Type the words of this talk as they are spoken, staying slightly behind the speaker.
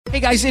Hey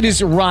guys, it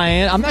is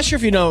Ryan. I'm not sure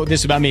if you know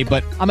this about me,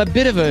 but I'm a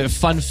bit of a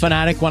fun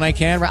fanatic when I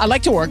can. I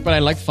like to work, but I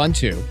like fun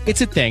too.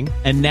 It's a thing.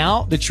 And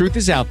now the truth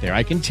is out there.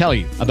 I can tell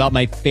you about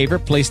my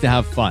favorite place to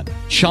have fun.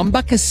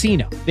 Chumba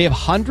Casino. They have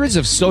hundreds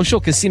of social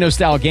casino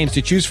style games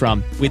to choose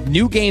from with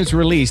new games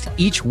released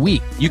each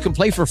week. You can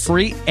play for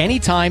free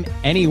anytime,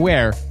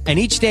 anywhere. And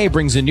each day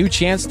brings a new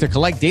chance to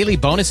collect daily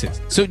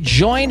bonuses. So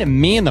join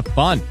me in the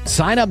fun.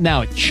 Sign up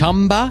now at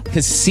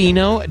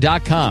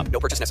ChumbaCasino.com. No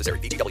purchase necessary.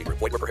 VGW Group.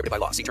 Void where prohibited by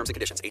law. See terms and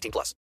conditions. 18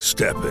 plus.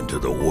 Step into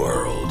the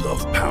world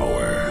of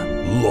power,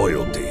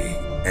 loyalty,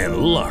 and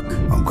luck.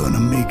 I'm gonna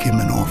make him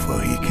an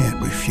offer he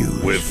can't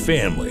refuse. With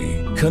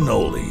family,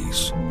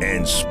 cannolis,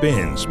 and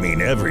spins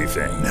mean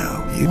everything.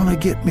 Now, you wanna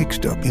get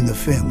mixed up in the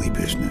family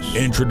business.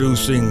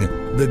 Introducing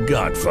The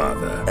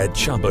Godfather at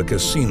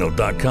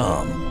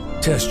ChumbaCasino.com.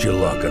 Test your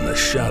luck in the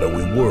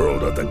shadowy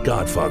world of The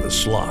Godfather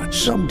slot.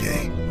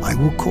 Someday, I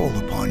will call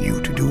upon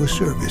you to do a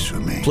service for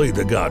me. Play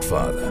The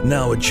Godfather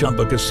now at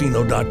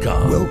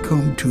ChumbaCasino.com.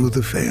 Welcome to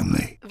the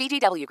family.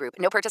 VGW Group.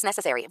 No purchase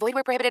necessary. Void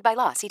where prohibited by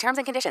law. See terms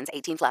and conditions.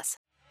 18 plus.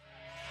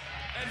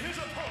 And his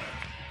opponent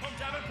from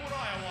Davenport,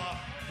 Iowa,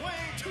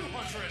 weighing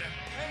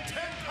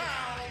 210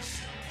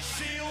 pounds,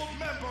 Shield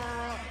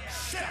member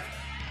Seth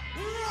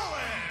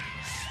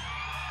Rollins.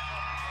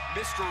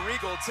 Mr.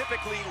 Regal,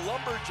 typically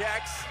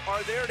Lumberjacks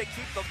are there to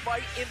keep the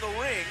fight in the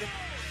ring.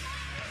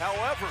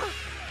 However,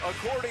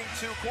 according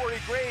to Corey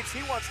Graves,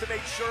 he wants to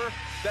make sure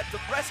that the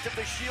rest of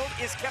the Shield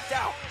is kept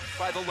out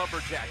by the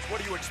Lumberjacks.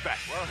 What do you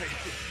expect? Well,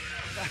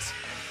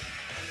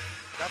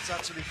 that's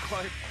actually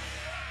quite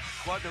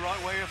the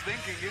right way of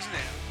thinking, isn't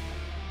it?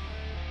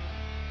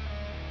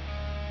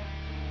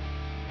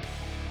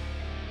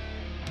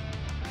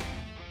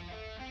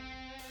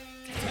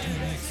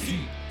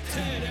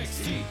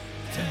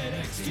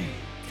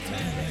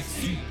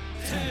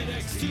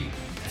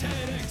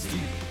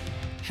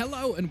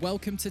 Hello and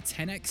welcome to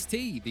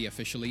 10XT, the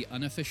officially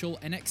unofficial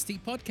NXT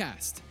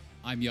podcast.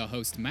 I'm your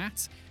host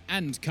Matt,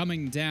 and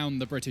coming down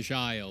the British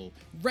Isle,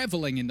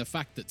 reveling in the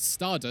fact that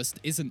Stardust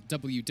isn't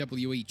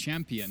WWE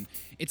champion,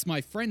 it's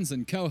my friends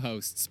and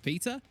co-hosts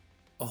Peter.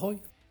 Ahoy.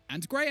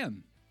 And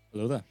Graham.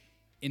 Hello there.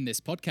 In this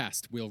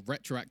podcast, we'll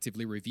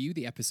retroactively review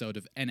the episode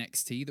of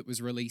NXT that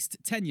was released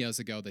 10 years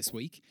ago this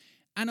week,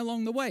 and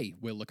along the way,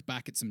 we'll look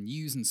back at some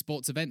news and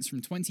sports events from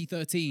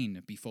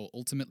 2013 before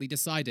ultimately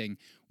deciding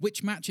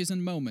which matches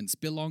and moments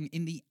belong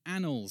in the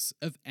annals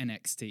of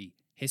NXT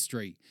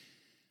history.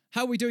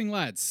 How are we doing,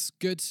 lads?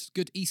 Good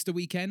Easter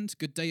weekend?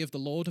 Good day of the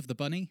Lord of the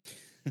Bunny?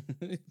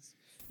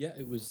 Yeah,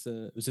 it was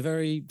a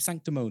very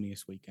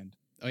sanctimonious weekend.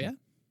 Oh, yeah?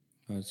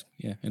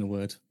 In a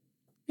word.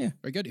 Yeah.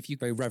 Very good.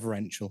 Very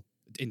reverential.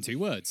 In 2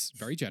 words.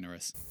 Very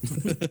generous.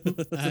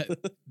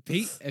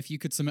 Pete, if you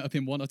could sum it up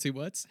in 1 or 2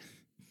 words?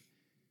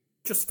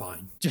 Just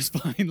fine. Just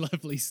fine.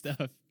 Lovely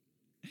stuff.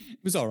 It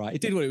was all right.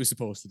 It did what it was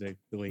supposed to do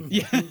the weekend.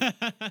 Yeah.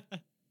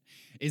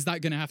 Is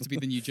that going to have to be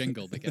the new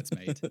jingle that gets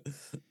made?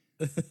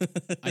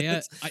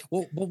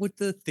 What would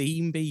the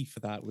theme be for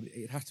that? Would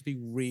it have to be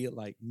real,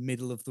 like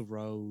middle of the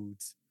road,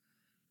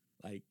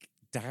 like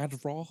dad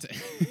rock,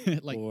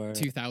 like or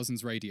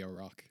 2000s radio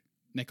rock,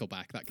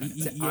 Nickelback, that kind of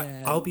thing?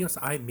 Yeah. I'll be honest.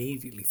 I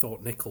immediately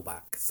thought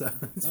Nickelback, so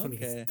it's funny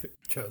you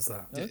chose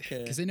that.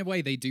 Because in a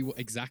way, they do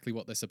exactly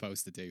what they're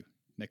supposed to do.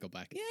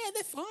 Nickelback. Yeah,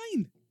 they're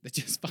fine. They're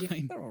just fine.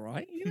 Yeah, they're all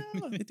right. You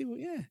know, they do.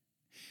 Yeah,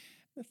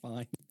 they're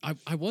fine.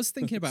 I was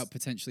thinking about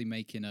potentially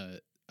making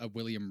a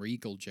William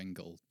Regal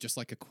jingle, just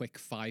like a quick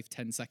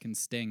 5-10 second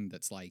sting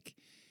that's like,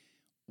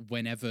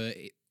 whenever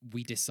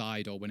we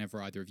decide, or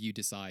whenever either of you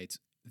decide,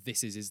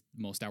 this is his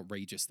most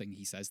outrageous thing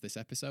he says this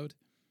episode.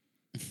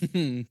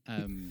 He's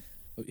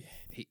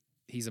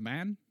a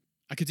man.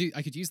 I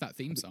could use that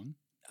theme song.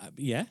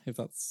 Yeah, if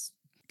that's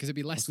because it'd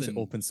be less than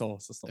open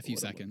source. A few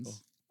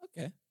seconds.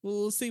 Okay, well,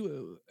 we'll see.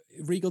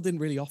 Regal didn't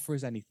really offer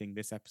us anything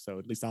this episode.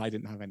 At least I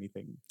didn't have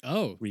anything.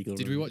 Oh, Regal.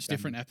 Did we watch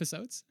different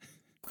episodes?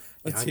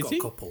 Yeah, I've got a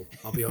couple.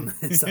 I'll be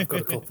honest. I've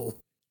got a couple.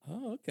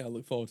 Oh, okay. I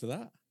look forward to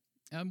that.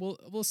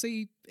 We'll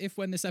see if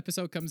when this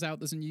episode comes out,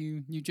 there's a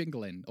new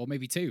jingle in, or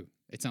maybe 2.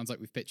 It sounds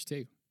like we've pitched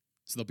 2,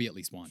 so there'll be at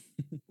least 1.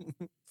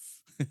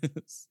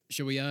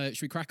 Should we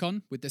crack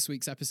on with this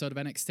week's episode of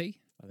NXT?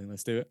 I think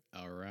let's do it.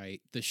 All right.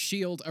 The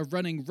Shield are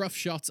running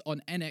roughshod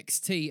on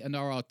NXT and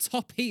are our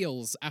top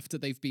heels after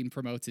they've been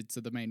promoted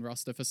to the main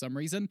roster for some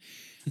reason.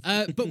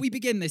 But we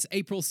begin this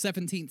April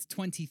 17th,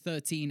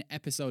 2013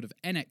 episode of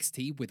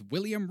NXT with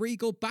William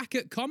Regal back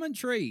at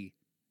commentary.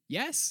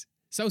 Yes?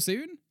 So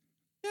soon?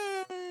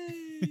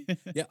 Yay!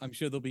 Yeah, I'm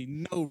sure there'll be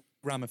no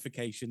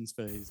ramifications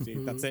for his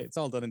dude. That's it. It's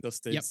all done and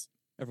dusted. Yep.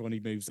 Everyone, he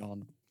moves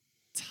on.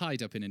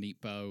 Tied up in a neat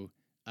bow.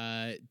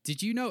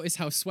 Did you notice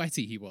how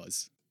sweaty he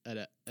was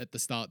at the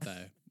start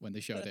there when they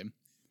showed him?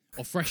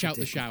 Or fresh out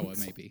the shower,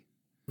 maybe.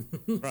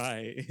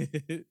 Right.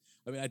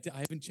 I mean, I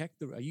haven't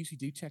checked I usually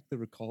do check the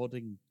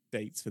recording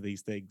dates for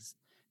these things.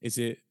 Is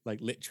it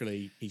like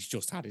literally he's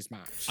just had his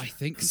match? I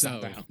think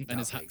so. And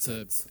has had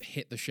to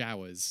hit the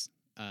showers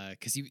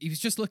because he was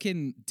just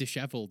looking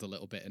disheveled a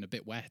little bit and a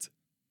bit wet.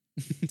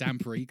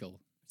 Damp Regal.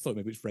 I thought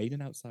maybe it's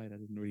raining outside. I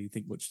didn't really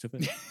think much of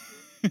it.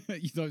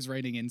 You thought it was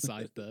raining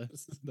inside the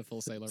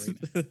Full Sail Arena.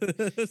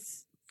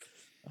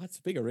 That's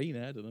a big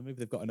arena. I don't know. Maybe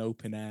they've got an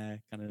open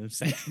air kind of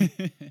section.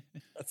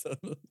 That's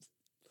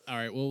all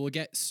right, well, we'll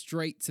get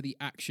straight to the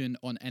action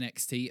on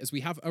NXT as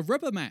we have a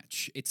rubber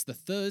match. It's the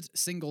third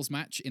singles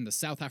match in the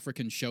South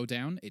African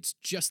Showdown. It's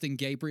Justin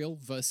Gabriel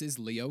versus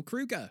Leo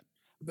Kruger.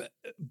 But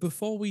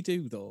before we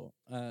do, though,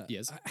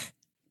 yes,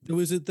 there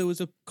was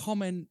a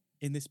comment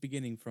in this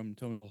beginning from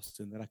Tony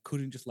Austin that I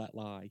couldn't just let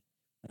lie.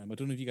 I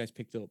don't know if you guys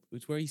picked up. It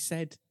was where he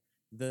said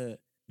that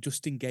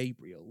Justin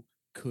Gabriel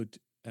could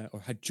or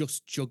had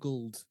just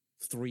juggled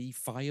 3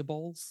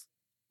 fireballs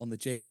on the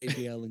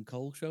JBL and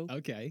Cole show.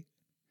 Okay.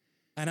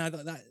 And I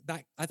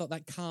thought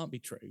that can't be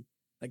true.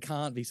 That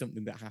can't be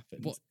something that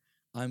happened.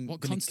 What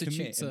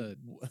constitutes a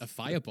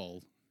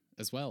fireball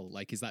as well?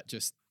 Like, is that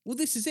just... Well,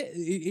 this is it.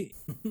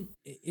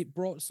 It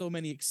brought so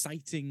many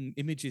exciting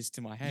images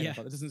to my head. Yeah.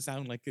 But it doesn't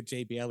sound like a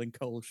JBL and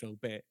Cole show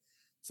bit.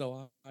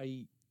 So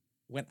I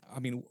went,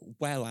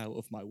 well out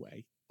of my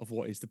way of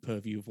what is the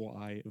purview of what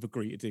I have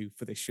agreed to do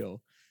for this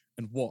show,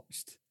 and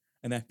watched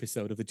an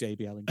episode of the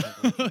JBL and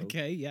Cole show.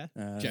 Okay, yeah.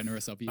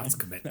 Generous of you. That's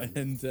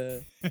commitment.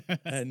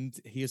 And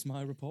here's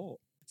my report.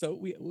 So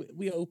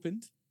we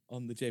opened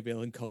on the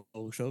JBL and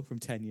Cole show from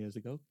 10 years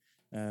ago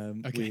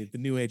with the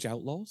New Age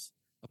Outlaws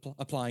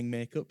applying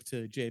makeup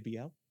to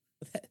JBL.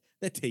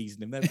 They're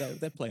teasing him.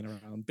 They're playing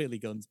around. Billy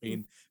Gunn's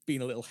being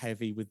a little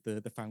heavy with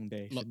the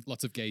foundation.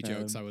 Lots of gay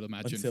jokes, I would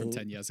imagine, from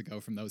 10 years ago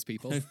from those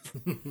people.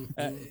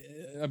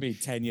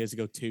 10 years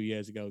ago, 2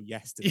 years ago,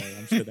 yesterday.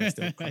 I'm sure they're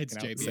still cracking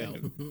out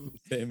JBL. the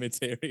same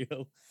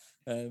material.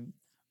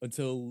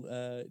 Until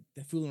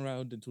they're fooling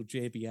around until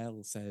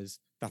JBL says,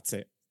 "That's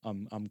it.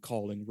 I'm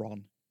calling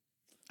Ron."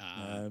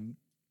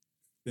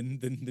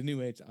 The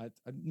New Age. I'm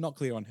not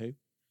clear on who.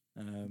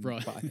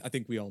 Right. But I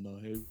think we all know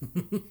who.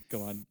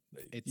 Go on.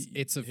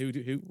 It's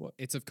what?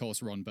 It's of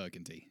course Ron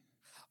Burgundy.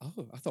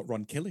 Oh, I thought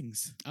Ron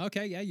Killings.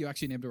 Okay, yeah, you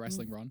actually named a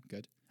wrestling Ron.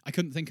 Good. I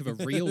couldn't think of a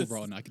real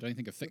Ron. I could only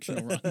think of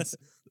fictional Rons.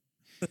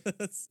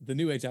 The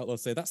New Age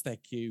Outlaws say that's their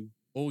cue.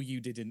 All you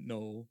didn't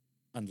know,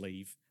 and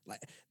leave. Like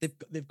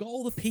they've got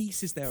all the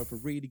pieces there of a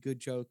really good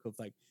joke of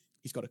like,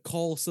 he's got to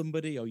call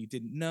somebody or you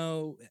didn't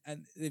know,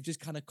 and they've just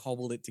kind of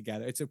cobbled it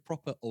together. It's a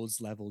proper Us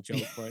level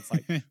joke where it's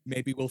like,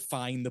 maybe we'll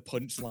find the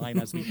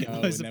punchline as we go. I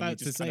was and then about we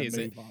to just say,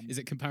 is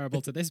it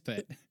comparable to this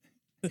bit?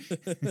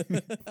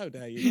 How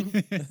dare you?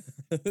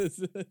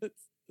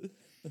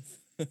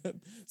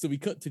 So we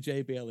cut to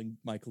JBL and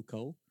Michael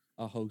Cole,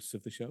 our hosts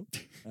of the show,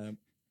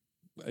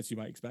 as you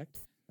might expect.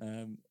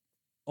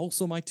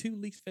 Also, my 2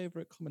 least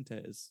favorite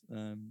commentators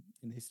in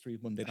the history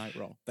of Monday Night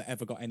Raw that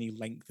ever got any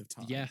length of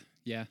time.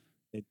 Yeah.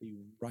 They'd be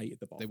right at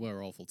the bottom. They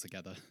were awful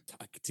together.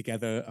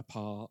 Together,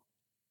 apart.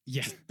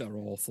 Yeah. They're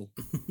awful.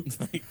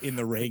 Like, in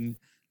the ring.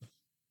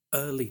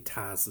 Early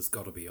Taz has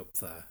got to be up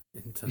there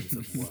in terms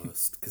of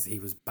worst, because he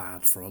was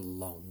bad for a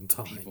long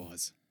time. He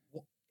was.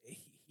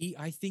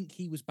 I think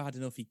he was bad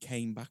enough he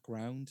came back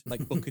round,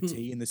 like Booker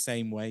T in the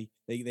same way.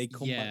 They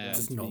come back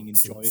round to being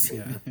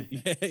enjoyable.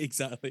 Yeah,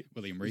 exactly.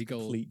 William Regal.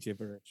 Complete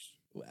gibberish.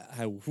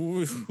 I'm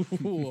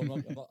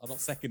not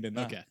seconding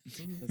that. Okay.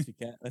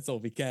 Let's all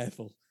be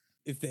careful.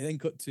 If they then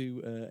cut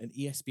to an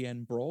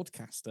ESPN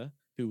broadcaster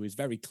who is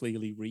very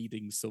clearly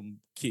reading some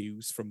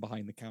cues from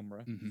behind the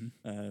camera,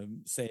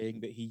 saying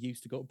that he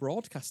used to go to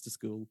broadcaster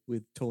school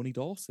with Tony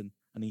Dawson,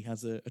 and he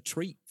has a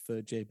treat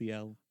for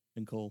JBL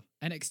and Cole.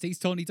 NXT's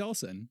Tony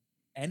Dawson?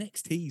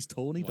 NXT's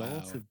Tony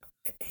Dawson.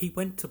 He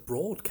went to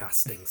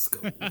broadcasting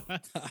school.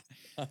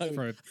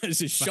 for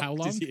as how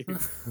long? As you.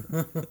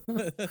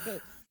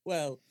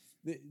 Well,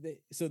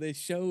 so they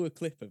show a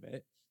clip of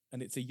it,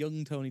 and it's a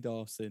young Tony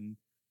Dawson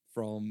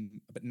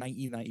from about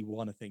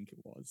 1991, I think it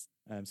was.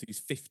 So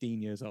he's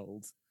 15 years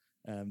old,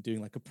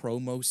 doing like a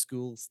promo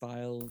school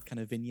style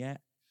kind of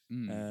vignette.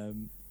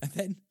 And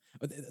then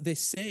they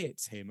say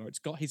it's him, or it's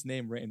got his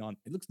name written on.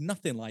 It looks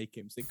nothing like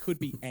him, so it could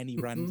be any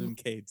random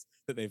kid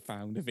that they've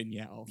found a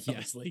vignette of,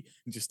 honestly,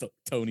 and just stuck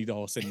Tony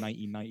Dawson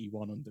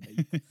 1991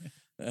 underneath.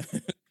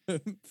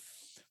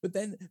 But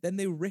then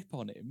they rip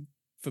on him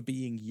for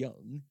being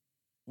young,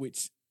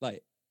 which,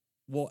 like,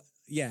 what?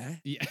 Yeah,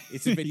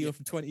 it's a video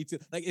from 22.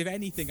 Like, if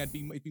anything, it'd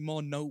be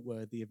more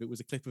noteworthy if it was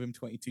a clip of him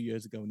 22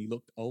 years ago and he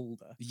looked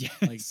older. Yes.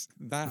 Like,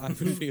 that I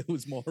would feel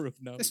was more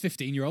of note. This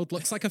 15-year-old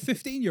looks like a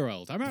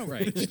 15-year-old. I'm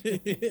outraged.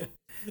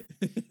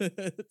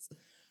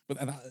 But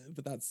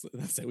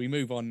that's it. We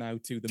move on now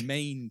to the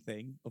main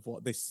thing of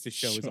what this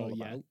show is all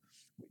about,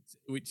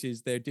 which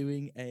is they're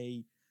doing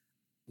a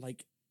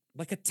like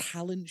a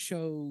talent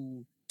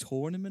show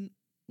tournament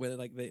where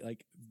they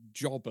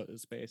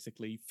jobbers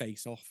basically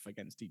face off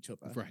against each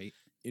other, right?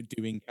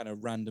 Doing kind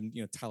of random,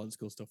 talent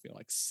school stuff,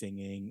 like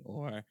singing,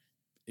 or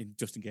in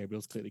Justin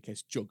Gabriel's clearly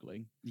case,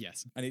 juggling.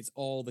 Yes, and it's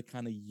all the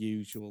kind of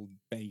usual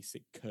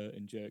basic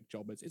curtain jerk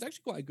jobbers. It's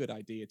actually quite a good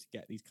idea to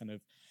get these kind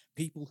of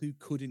people who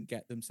couldn't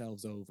get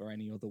themselves over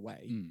any other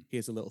way.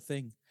 Here's a little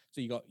thing.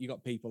 So you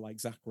got people like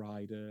Zack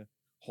Ryder,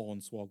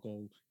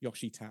 Hornswoggle,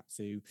 Yoshi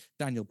Tatsu,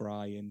 Daniel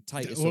Bryan,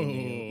 Titus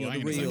O'Neil,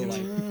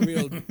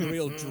 the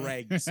real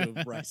dregs of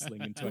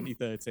wrestling in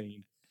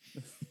 2013.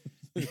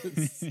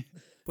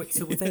 Wait,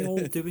 so were they all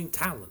doing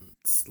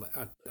talents? Like,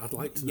 I'd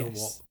like to know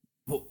Yes.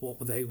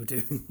 what they were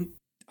doing.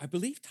 I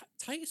believe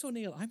Titus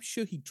O'Neil, I'm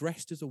sure he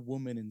dressed as a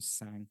woman and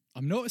sang.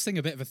 I'm noticing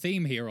a bit of a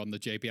theme here on the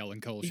JBL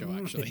and Cole show,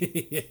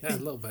 actually. Yeah, a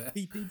little bit.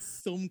 He did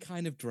some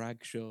kind of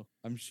drag show.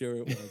 I'm sure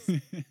it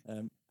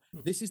was.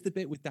 This is the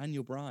bit with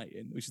Daniel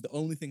Bryan, which is the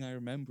only thing I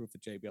remember of the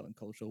JBL and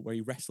Cole show, where he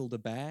wrestled a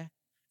bear.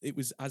 It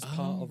was as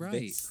part of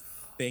this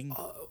thing.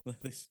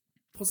 This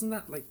Wasn't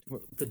that like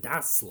the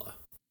Dazzler?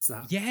 Is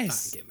that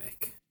Yes. that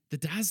gimmick? The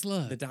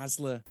Dazzler. The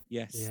Dazzler,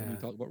 yes. Yeah. And he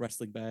talked about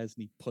wrestling bears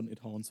and he punted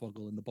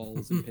Hornswoggle in the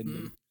balls and pinned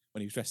him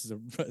when he was dressed as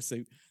a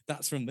suit.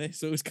 That's from this.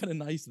 So it was kind of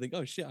nice to think,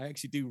 oh shit, I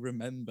actually do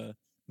remember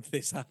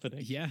this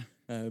happening. Yeah.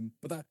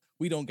 But that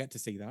we don't get to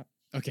see that.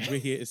 Okay. We're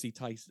here to see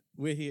Tyson.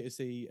 We're here to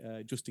see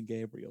Justin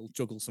Gabriel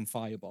juggle some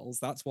fireballs.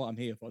 That's what I'm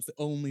here for. It's the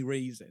only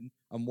reason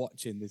I'm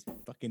watching this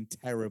fucking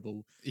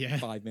terrible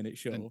 5-minute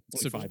show. And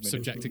Only 5 minutes,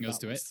 subjecting us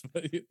to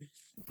it.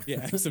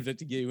 Yeah,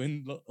 subjecting you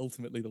and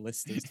ultimately the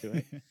listeners to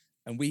it.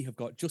 And we have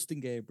got Justin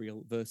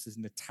Gabriel versus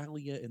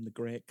Natalia in the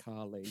Great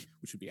Khali,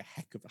 which would be a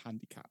heck of a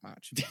handicap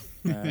match.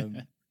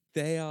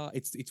 They are.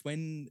 It's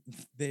when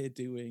they're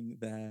doing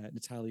their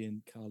Natalia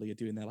and Khali are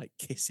doing their like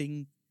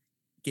kissing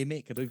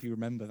gimmick. I don't know if you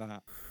remember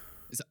that.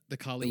 Is that the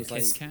Carly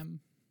kiss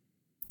cam?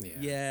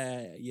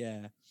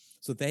 Yeah.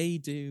 So they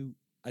do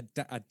a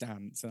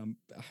dance, and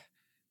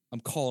I'm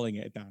calling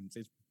it a dance.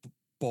 It's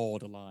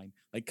borderline.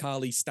 Like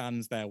Carly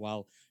stands there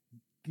while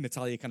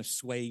Natalia kind of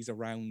sways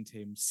around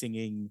him,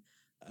 singing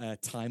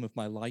 "Time of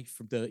My Life"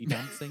 from Dirty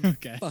Dancing.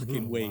 Okay.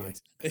 Fucking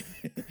weird.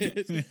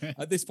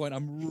 At this point,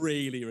 I'm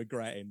really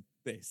regretting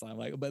this. I'm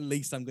like, but at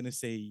least I'm going to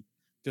see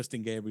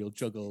Justin Gabriel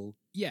juggle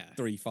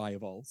 3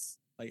 fireballs.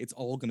 Like it's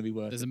all going to be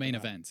worth it. There's a main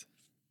event.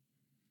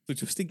 So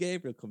Justin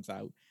Gabriel comes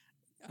out,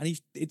 and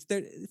it's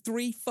there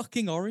 3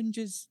 fucking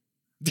oranges,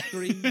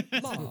 3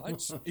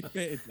 large,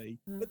 admittedly,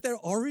 but they're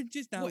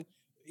oranges now. What?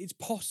 It's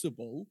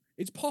possible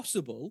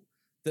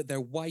that they're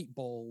white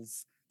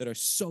balls that are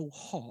so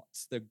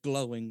hot they're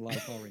glowing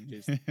like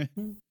oranges.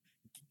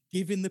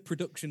 Given the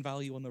production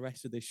value on the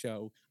rest of this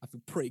show, I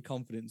feel pretty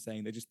confident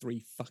saying they're just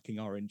 3 fucking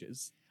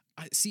oranges.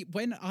 I see.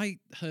 When I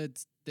heard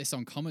this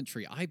on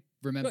commentary, I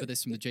remember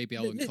this from the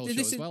JBL and Cole show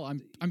as well.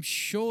 I'm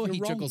sure he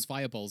juggles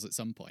fireballs at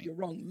some point. You're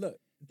wrong. Look,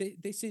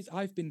 this is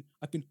I've been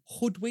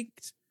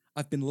hoodwinked.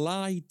 I've been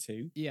lied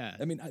to. Yeah.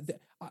 I mean,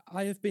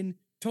 I have been.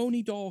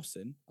 Tony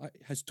Dawson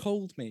has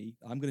told me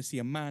I'm going to see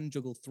a man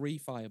juggle 3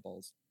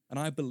 fireballs, and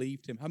I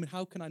believed him. I mean,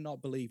 how can I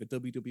not believe a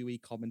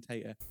WWE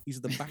commentator? These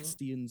are the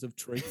bastions of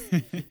truth.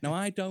 Now,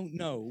 I don't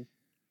know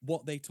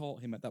what they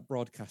taught him at that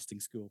broadcasting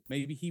school.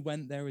 Maybe he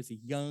went there as a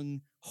young,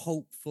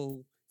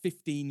 hopeful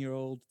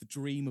 15-year-old, the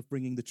dream of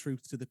bringing the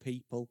truth to the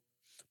people.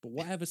 But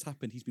whatever's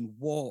happened, he's been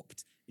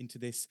warped into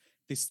this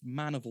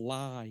man of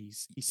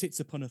lies. He sits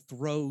upon a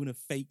throne of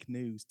fake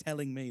news,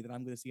 telling me that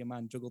I'm going to see a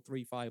man juggle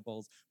 3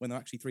 fireballs when they're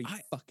actually 3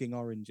 fucking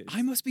oranges.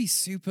 I must be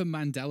super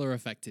Mandela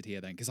affected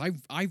here then, because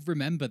I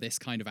remember this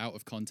kind of out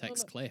of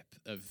context clip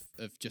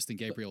of Justin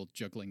Gabriel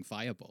juggling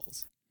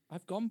fireballs.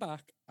 I've gone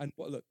back and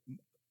look,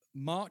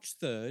 March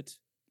 3rd,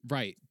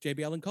 right?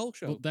 JBL and Cole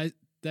show. Well,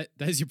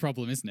 there's your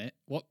problem, isn't it?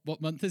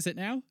 What month is it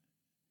now?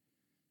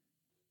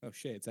 Oh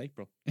shit, it's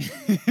April.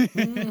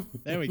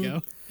 There we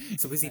go.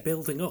 So is he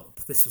building up?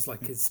 This was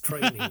like his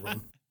training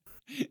run.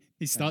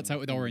 He starts out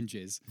with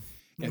oranges,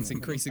 gets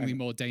increasingly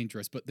more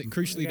dangerous, but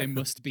crucially they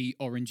must be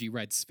orangey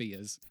red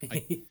spheres.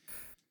 I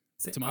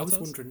was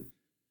wondering,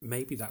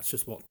 maybe that's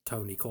just what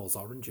Tony calls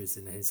oranges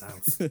in his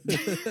house.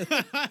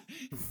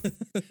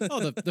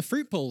 Oh, the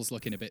fruit bowl's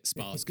looking a bit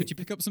sparse. Could you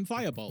pick up some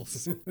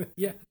fireballs?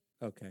 Yeah.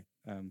 Okay.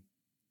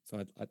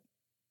 So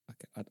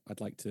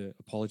I'd like to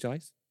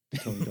apologise to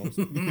Tony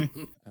Dawson.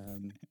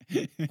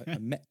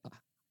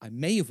 I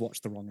may have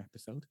watched the wrong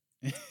episode.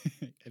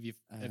 Have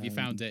you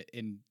found it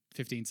in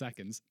 15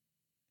 seconds?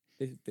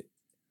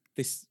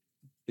 This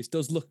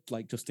does look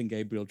like Justin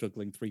Gabriel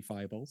juggling 3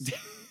 fireballs.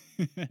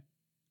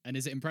 And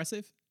is it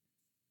impressive?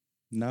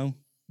 No.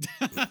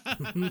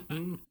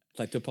 I'd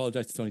like to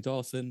apologise to Tony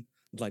Dawson.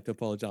 I'd like to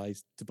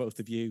apologise to both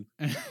of you.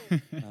 And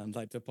I'd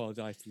like to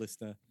apologise to the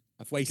listener.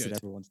 I've wasted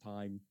everyone's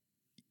time.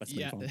 Let's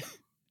move on.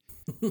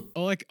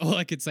 All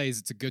I could say is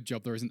it's a good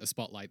job there isn't a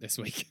spotlight this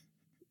week.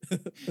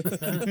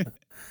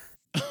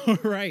 All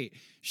right.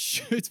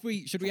 Should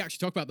we actually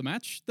talk about the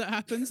match that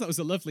happens? That was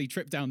a lovely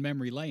trip down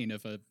memory lane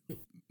of a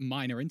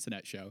minor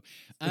internet show.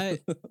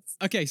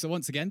 Okay, so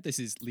once again, this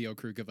is Leo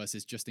Kruger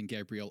versus Justin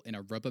Gabriel in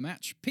a rubber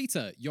match.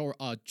 Peter, you're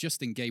our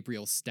Justin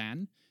Gabriel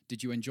stan.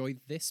 Did you enjoy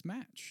this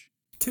match?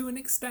 To an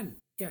extent,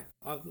 yeah.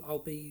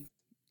 I'll be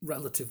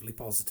relatively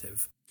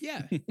positive.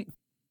 Yeah.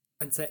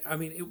 I'd say, I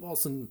mean, it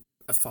wasn't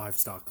a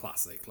 5-star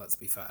classic, let's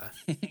be fair.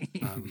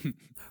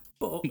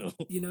 But,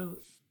 you know,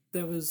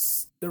 there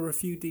were a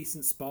few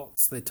decent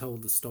spots. They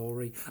told the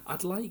story.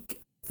 I'd like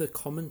the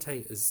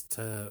commentators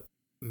to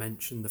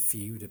mention the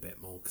feud a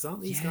bit more, because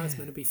aren't these guys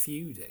meant to be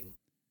feuding?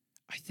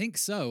 I think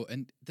so.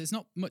 And there's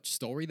not much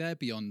story there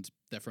beyond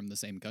they're from the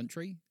same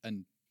country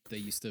and they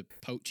used to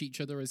poach each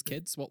other as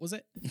kids. What was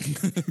it?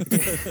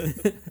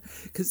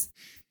 Because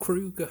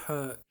Kruger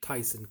hurt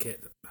Tyson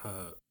Kidd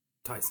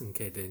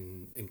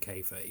in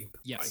kayfabe.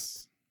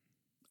 Yes.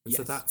 Right?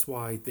 So that's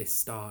why this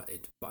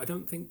started. But I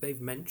don't think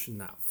they've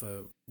mentioned that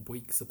for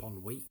weeks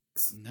upon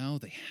weeks. No,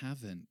 they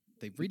haven't.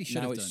 They really should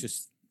have done. Now it's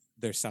just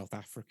they're South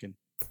African.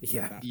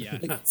 Yeah. Yeah.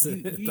 You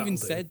even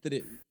said that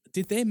it...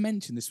 Did they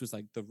mention this was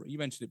like you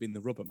mentioned it being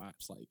the rubber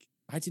match? Like,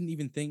 I didn't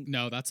even think...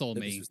 No, that's all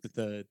me. This was the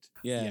third.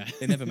 Yeah.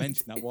 They never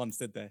mentioned that once,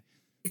 did they?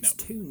 It's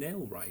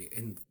 2-0, right?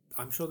 And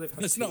I'm sure they've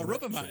had It's not a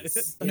rubber match.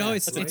 No,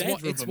 it's Right?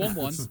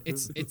 1-1.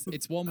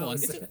 It's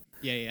 1-1. it?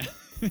 Yeah.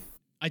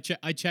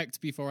 I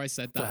checked before I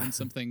said that on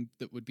something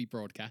that would be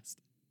broadcast.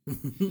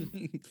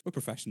 We're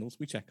professionals.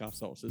 We check our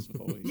sources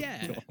before we...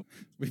 Yeah.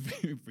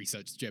 We've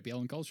researched JBL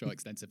and Cole Show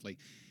extensively.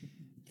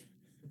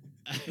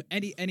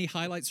 Any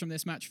highlights from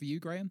this match for you,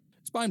 Graham?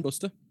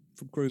 Spinebuster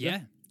from Kruger.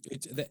 Yeah.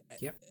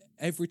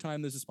 Every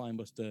time there's a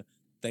spinebuster,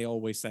 they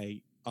always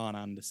say Arn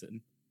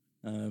Anderson.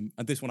 And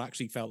this one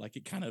actually felt like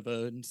it kind of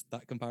earned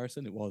that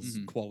comparison. It was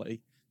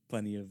quality,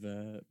 plenty of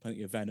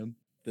venom.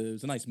 There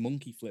was a nice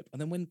monkey flip. And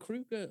then when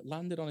Kruger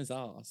landed on his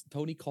arse,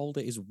 Tony called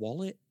it his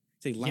wallet.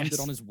 So he landed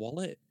on his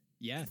wallet.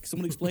 Yeah.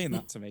 Someone explain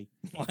that to me.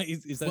 Why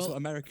is that what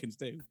Americans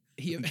do?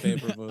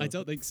 I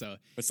don't think so.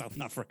 For South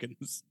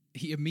Africans.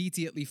 He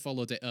immediately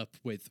followed it up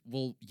with,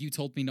 well, you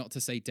told me not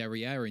to say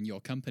derriere in your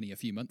company a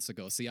few months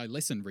ago. See, I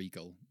listened,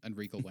 Regal. And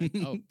Regal went,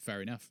 oh,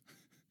 fair enough.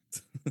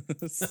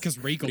 Because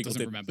Regal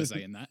doesn't remember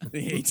saying that.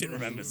 He didn't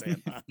remember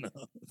saying that, no.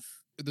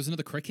 There's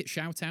another cricket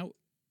shout out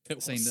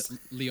saying that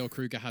Leo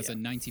Kruger has a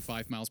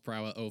 95 miles per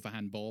hour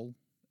overhand ball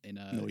in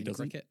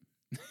cricket.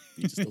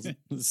 He just doesn't.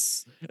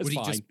 It's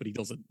fine, but he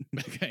doesn't.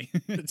 Okay.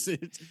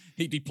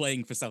 He'd be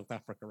playing for South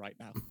Africa right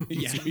now.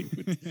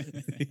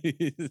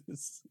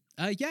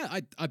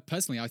 I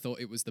personally, I thought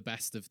it was the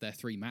best of their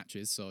 3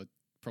 matches, so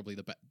probably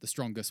the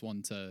strongest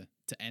one to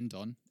end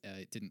on.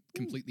 It didn't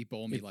completely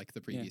bore me like the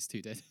previous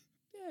 2 did.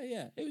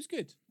 Yeah, it was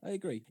good. I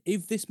agree.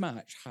 If this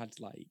match had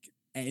like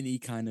any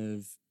kind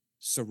of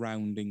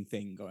surrounding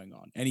thing going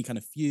on, any kind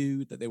of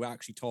feud that they were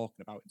actually talking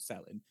about and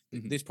selling,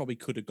 this probably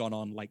could have gone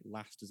on like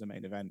last as a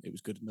main event. It was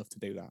good enough to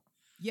do that.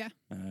 Yeah,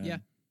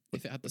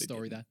 if it had the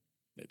story there.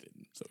 It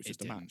didn't, so it was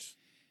just a match.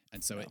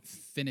 And so it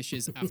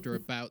finishes after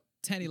about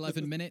 10,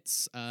 11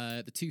 minutes.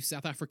 The 2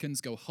 South Africans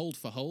go hold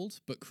for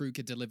hold, but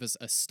Kruger delivers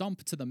a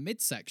stomp to the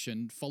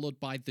midsection, followed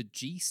by the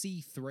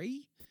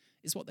GC3,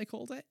 is what they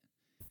called it.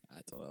 I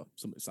don't know.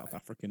 Something South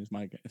African is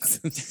my guess.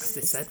 Have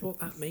they said what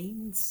that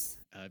means?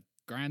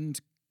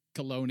 Grand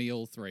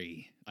Colonial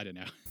 3. I don't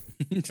know.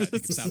 Trying to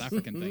think of South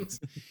African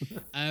things.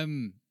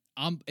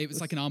 It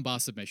was like an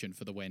armbar submission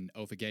for the win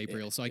over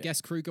Gabriel. So I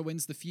guess Kruger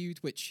wins the feud,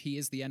 which he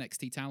is the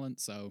NXT talent.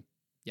 So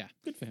yeah.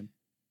 Good for him.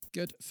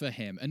 Good for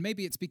him. And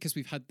maybe it's because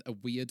we've had a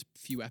weird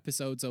few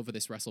episodes over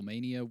this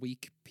WrestleMania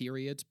week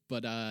period,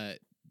 but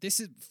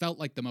felt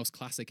like the most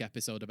classic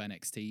episode of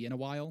NXT in a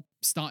while.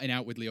 Starting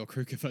out with Leo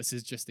Kruger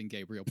versus Justin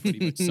Gabriel pretty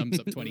much sums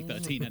up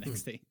 2013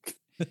 NXT.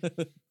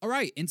 All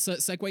right, insert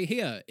segue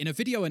here. In a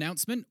video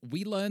announcement,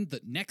 we learned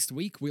that next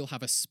week we'll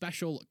have a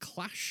special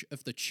Clash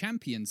of the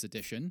Champions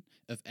edition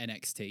of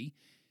NXT.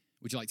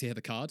 Would you like to hear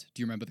the card?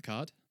 Do you remember the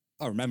card?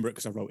 I remember it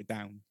because I wrote it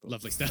down.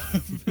 Lovely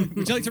stuff.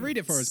 Would you like to read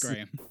it for us,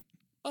 Graham?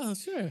 Oh,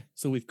 sure.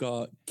 So we've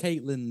got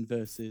Caitlyn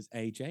versus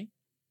AJ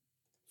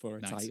for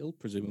a title,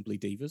 presumably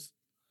Divas.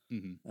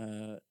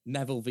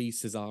 Neville v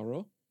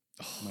Cesaro.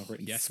 Oh,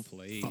 yes,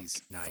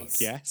 please.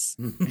 Nice. Yes.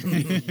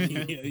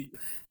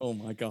 Oh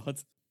my God.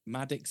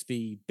 Maddox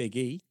v Big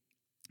E.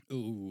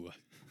 Ooh.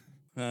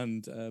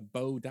 And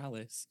Bo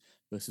Dallas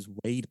versus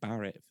Wade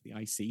Barrett for the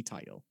IC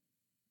title.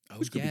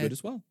 Which could be good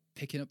as well.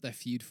 Picking up their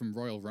feud from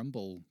Royal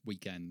Rumble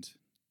weekend,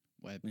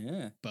 where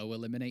Bo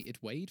eliminated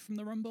Wade from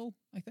the Rumble,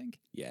 I think.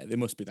 Yeah, there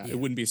must be that. Yeah. It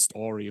wouldn't be a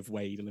story of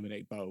Wade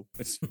eliminate Bo.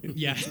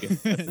 Yeah.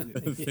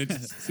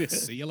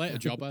 See you later,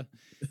 jobber.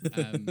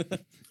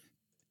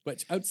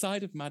 But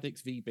outside of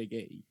Maddox v Big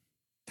E,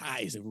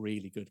 that is a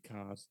really good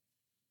card.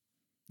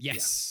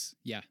 Yes.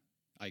 Yeah,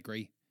 I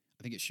agree.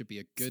 I think it should be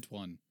a good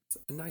one. It's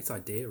a nice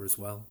idea as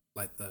well,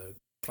 like the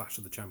Clash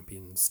of the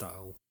Champions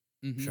style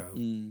show.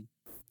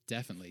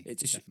 Definitely.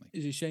 It's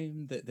a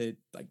shame that they're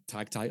like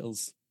tag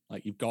titles.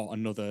 Like you've got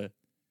another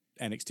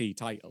NXT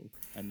title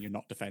and you're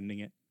not defending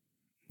it.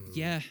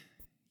 Yeah.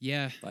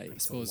 Like, I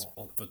suppose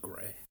Oliver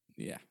Gray.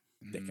 Yeah,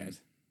 dickhead.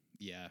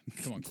 Yeah,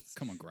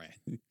 come on, Gray,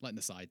 letting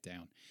the side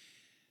down.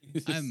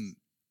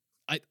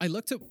 I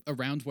looked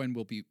around when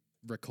we'll be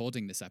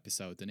recording this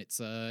episode, and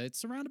it's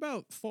around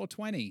about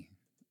 4:20,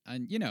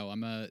 and you know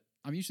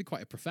I'm usually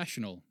quite a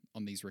professional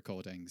on these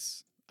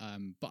recordings.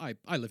 But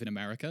I live in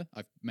America.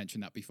 I've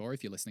mentioned that before.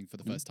 If you're listening for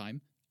the first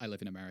time, I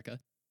live in America.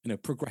 In a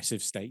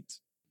progressive state.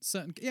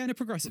 In a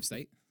progressive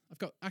state. I've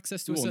got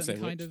access to a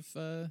certain kind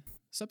of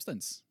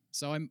substance.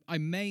 So I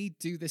may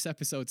do this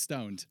episode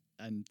stoned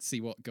and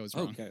see what goes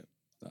wrong. Okay.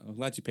 I'm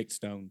glad you picked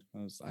stoned.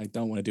 I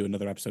don't want to do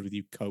another episode with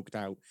you coked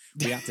out.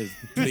 We had to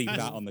leave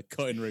that on the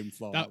cutting room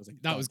floor.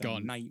 That was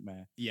gone.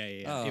 Nightmare.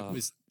 Yeah. Oh, it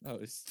was that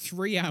was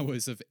 3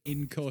 hours of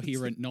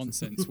incoherent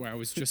nonsense where I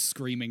was just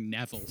screaming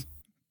Neville.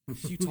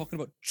 you talking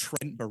about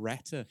Trent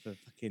Beretta for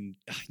fucking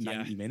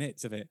 90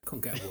 minutes of it.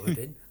 Couldn't get a word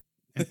in.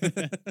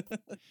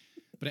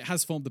 But it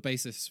has formed the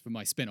basis for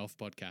my spin-off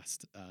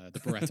podcast, the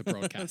Beretta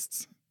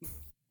Broadcasts.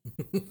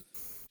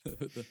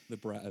 the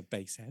Beretta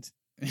basehead.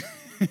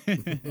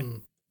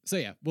 So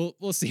yeah,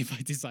 we'll see if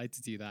I decide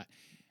to do that.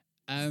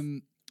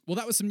 Well,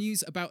 that was some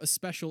news about a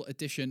special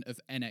edition of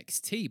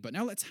NXT, but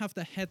now let's have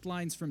the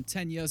headlines from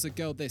 10 years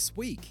ago this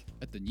week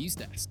at the news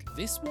desk.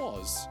 This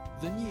was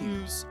the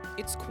news.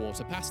 It's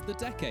quarter past the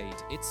decade.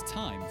 It's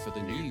time for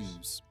the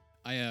news.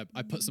 I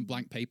put some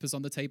blank papers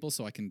on the table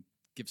so I can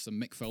give some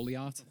Mick Foley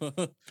art.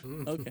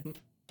 Okay.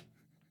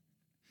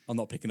 I'm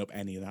not picking up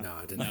any of that. No,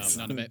 I didn't. No,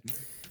 none of it.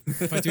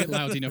 If I do it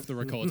loud enough, the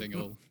recording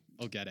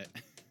I'll get it.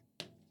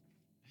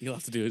 You'll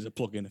have to do it as a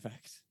plug-in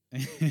effect.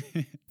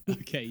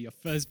 Okay, your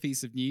first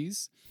piece of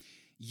news.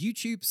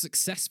 YouTube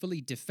successfully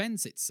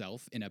defends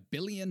itself in $1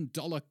 billion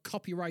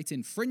copyright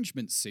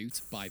infringement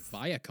suit by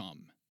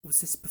Viacom.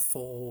 Was this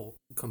before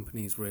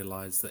companies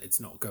realised that it's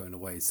not going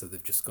away, so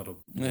they've just got to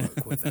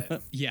work with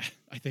it? Yeah,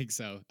 I think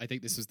so. I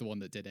think this was the one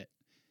that did it.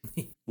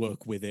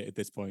 Work with it at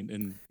this point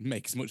and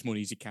make as much money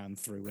as you can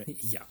through it.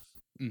 Yeah.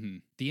 Mm-hmm.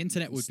 The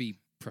internet would be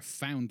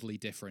profoundly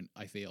different,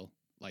 I feel.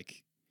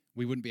 Like,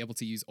 we wouldn't be able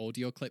to use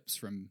audio clips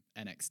from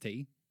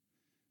NXT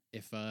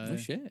if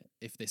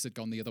this had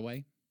gone the other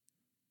way.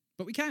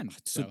 But we can.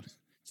 So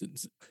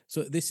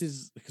this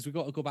is because we've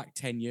got to go back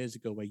 10 years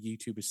ago where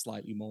YouTube is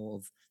slightly more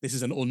of this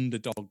is an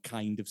underdog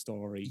kind of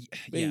story.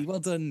 Yeah. Hey, well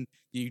done,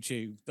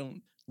 YouTube.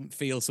 Don't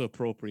feel so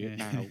appropriate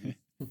now.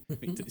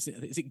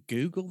 Is it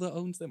Google that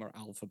owns them or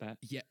Alphabet?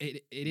 Yeah,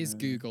 it is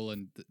Google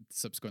and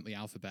subsequently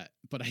Alphabet,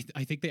 but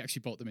I think they actually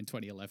bought them in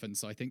 2011,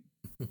 so I think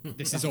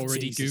this is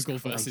already Jesus Google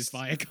Christ. versus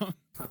Viacom.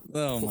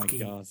 Oh my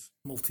God.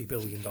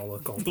 Multi-billion-dollar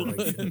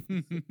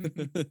corporation.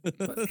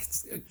 But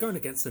it's going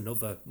against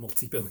another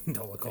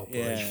multi-billion-dollar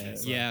corporation.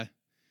 Yeah.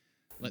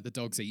 Let the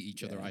dogs eat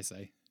each other, I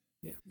say.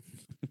 Yeah.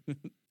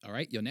 All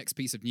right, your next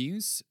piece of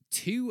news.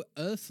 2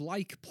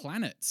 Earth-like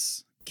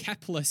planets,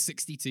 Kepler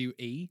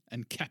 62e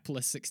and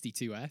Kepler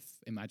 62f,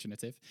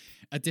 imaginative,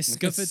 are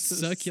discovered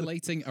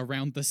circulating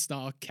around the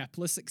star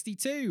Kepler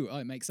 62. Oh,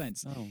 it makes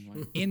sense. Oh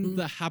my. In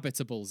the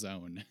habitable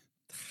zone.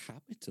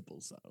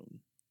 Habitable zone?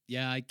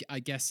 Yeah, I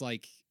guess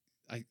like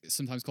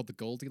sometimes called the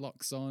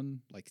Goldilocks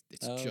zone. Like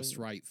it's just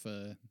right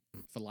for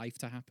life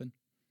to happen.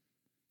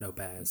 No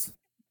bears.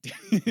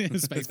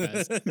 Space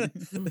bears. I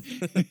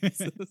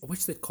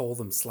wish they'd call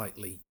them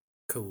slightly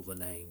cooler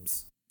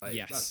names. Like,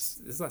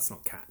 yes. That's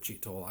not catchy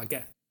at all. I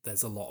get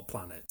there's a lot of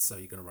planets, so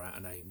you're going to run out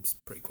of names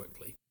pretty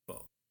quickly,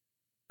 but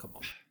come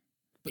on.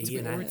 But E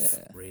and F,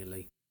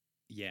 really?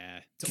 Yeah,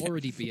 to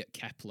already be at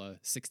Kepler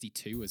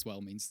 62 as well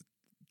means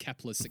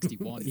Kepler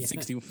 61.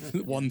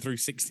 61 through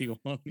 61.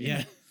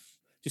 Yeah.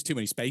 Just too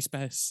many space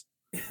bears.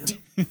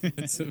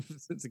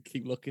 to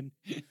keep looking.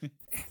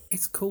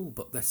 It's cool,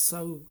 but they're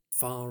so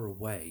far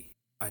away.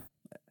 I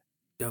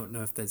don't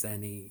know if there's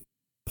any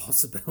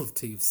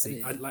possibility of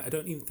seeing. I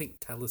don't even think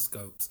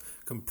telescopes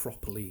can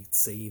properly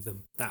see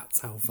them. That's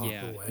how far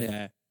away.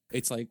 Yeah,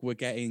 it's like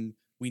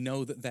we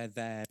know that they're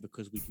there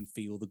because we can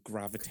feel the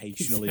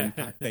gravitational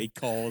impact they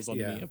cause on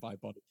nearby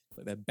bodies.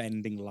 Like they're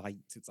bending light.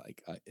 It's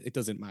like it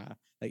doesn't matter.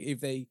 Like if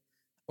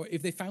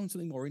they found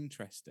something more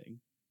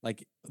interesting.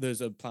 Like,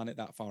 there's a planet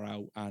that far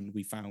out, and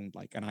we found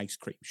like an ice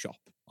cream shop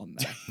on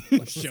there.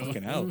 Like, sure.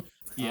 Fucking hell,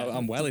 yeah.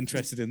 I'm well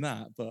interested in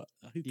that. But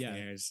who Yeah.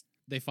 cares?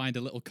 They find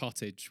a little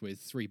cottage with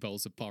 3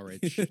 bowls of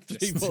porridge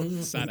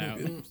just sat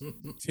out.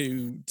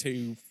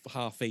 Two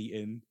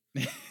half-eaten,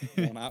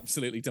 one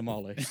absolutely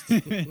demolished.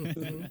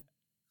 Give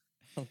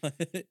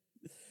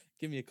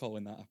me a call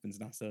when that happens,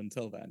 NASA.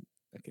 Until then,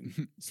 I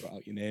can sort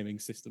out your naming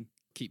system.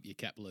 Keep your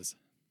Keplers.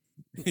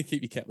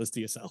 Keep your Keplers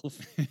to yourself.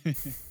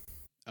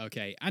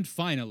 Okay, and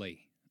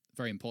finally,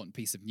 very important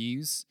piece of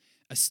news.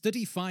 A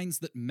study finds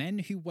that men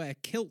who wear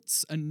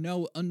kilts and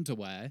no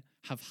underwear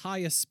have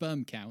higher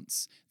sperm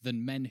counts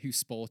than men who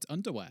sport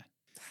underwear.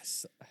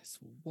 That's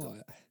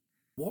what?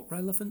 What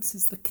relevance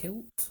is the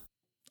kilt?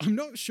 I'm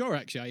not sure,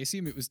 actually. I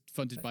assume it was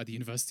funded by the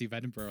University of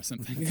Edinburgh or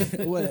something.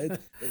 Well,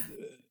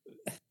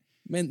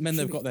 men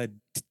that've got their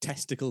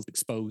testicles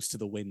exposed to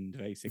the wind,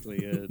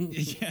 basically.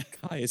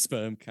 Higher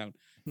sperm count.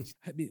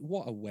 I mean,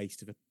 what a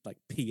waste of a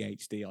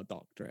PhD or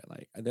doctorate.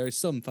 Like, there are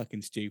some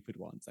fucking stupid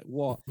ones. Like,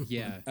 what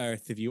on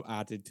earth have you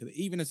added to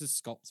even as a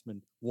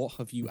Scotsman, what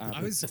have you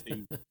added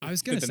to? I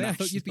was going to say, I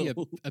thought you'd be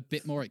a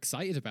bit more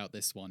excited about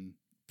this one.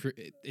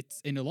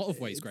 It's in a lot of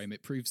ways, Graham,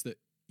 it proves that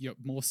you're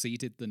more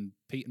seeded than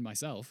Pete and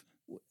myself.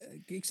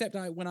 Except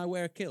when I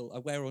wear a kilt, I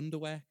wear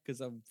underwear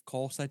because of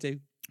course I do.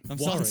 I'm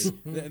What? sorry.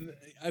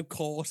 Of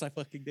course I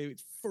fucking do.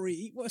 It's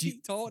free. What are you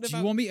talking about? Do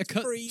you want me to It's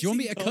cut? Do you want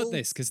me to cut freezing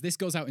this? Because this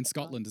goes out in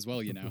Scotland as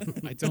well. You know,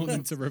 I don't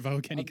need to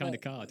revoke any kind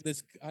of card.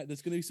 There's going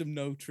to be some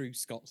no true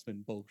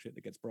Scotsman bullshit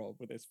that gets brought up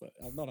with this, but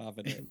I'm not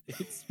having it.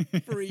 It's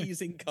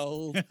freezing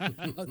cold.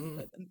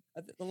 The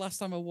last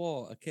time I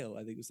wore a kilt,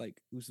 I think it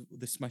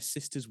was my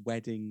sister's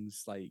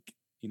wedding's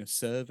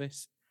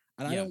service,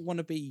 and I don't want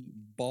to be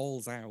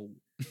balls out.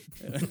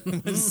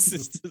 My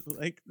sister's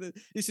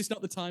it's just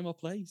not the time or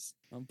place.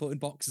 I'm putting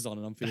boxes on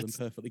and I'm feeling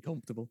perfectly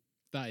comfortable.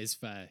 That is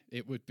fair.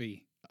 It would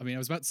be. I mean, I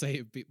was about to say,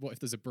 it'd be, what if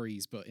there's a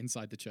breeze? But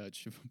inside the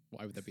church,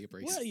 why would there be a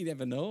breeze? Well, you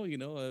never know.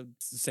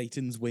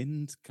 Satan's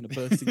wind kind of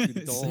bursting through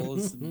the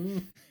doors.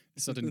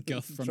 Sudden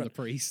guff from the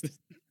priest.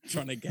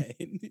 Trying to get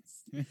in.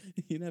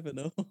 You never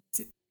know. Is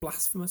it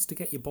blasphemous to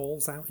get your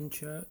balls out in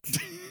church?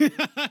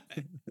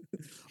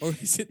 Or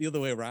is it the other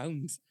way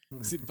around? I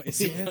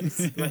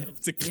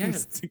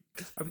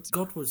mean,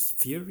 God was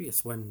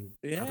furious when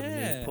Adam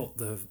and Eve put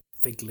the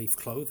fig leaf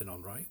clothing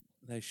on, right?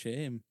 Their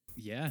shame.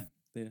 Yeah.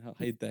 They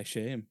hide their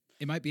shame.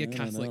 It might be a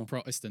Catholic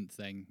Protestant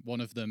thing.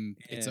 One of them,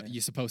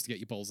 you're supposed to get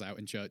your balls out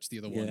in church. The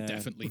other one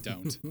definitely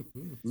don't.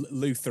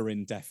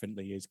 Lutheran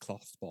definitely is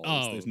cloth balls.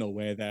 Oh. There's no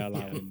way they're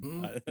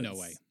allowing. No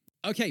way.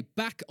 Okay,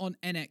 back on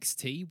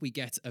NXT, we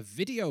get a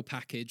video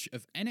package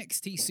of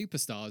NXT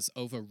superstars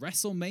over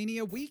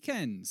WrestleMania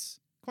weekends.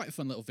 Quite a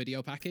fun little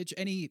video package.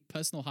 Any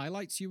personal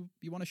highlights you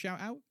want to shout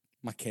out?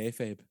 My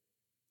kayfabe.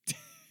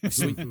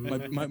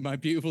 my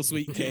beautiful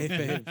sweet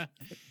kayfabe.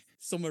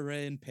 Summer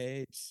Rae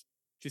Paige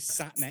just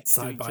sat next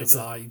to each other.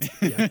 Side by side.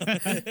 Yeah.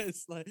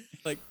 It's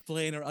like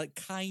playing,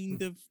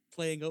 kind of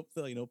playing up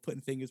the,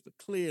 putting fingers, but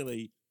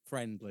clearly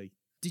friendly.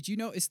 Did you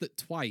notice that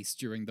twice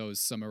during those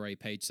Summer Rae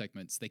Paige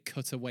segments, they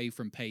cut away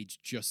from Paige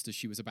just as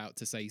she was about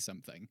to say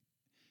something?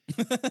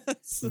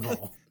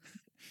 No.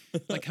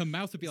 Like her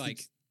mouth would be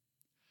like,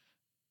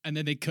 and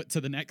then they cut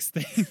to the next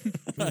thing.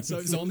 So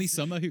it was only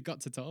Summer who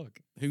got to talk.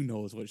 Who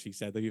knows what she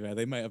said?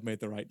 They might have made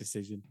the right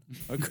decision.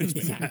 Or it could have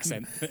been an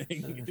accent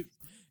thing.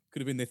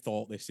 Could have been they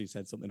thought she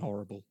said something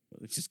horrible.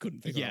 They just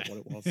couldn't figure out what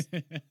it was.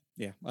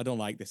 Yeah, I don't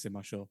like this in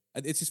my show.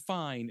 It's just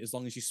fine as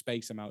long as you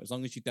space them out. As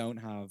long as you don't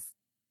have,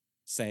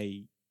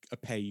 say, a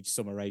Paige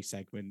Summer Rae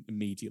segment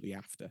immediately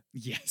after.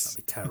 Yes.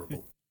 That'd be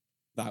terrible.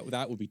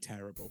 That would be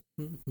terrible.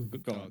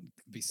 Go on.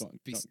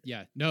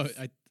 Yeah, no,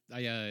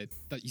 you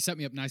set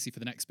me up nicely for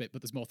the next bit,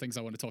 but there's more things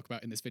I want to talk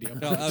about in this video.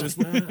 No, I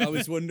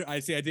was wondering. I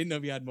didn't know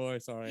if you had more.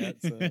 Sorry,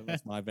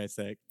 that's my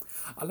mistake.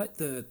 I like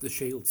the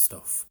Shield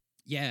stuff.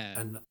 Yeah,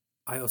 and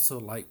I also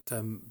liked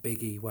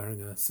Big E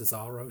wearing a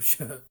Cesaro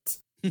shirt.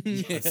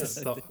 Yes,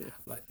 I thought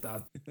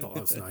that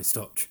was a nice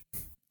touch.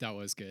 That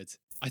was good.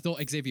 I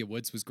thought Xavier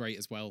Woods was great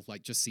as well.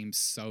 Just seems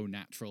so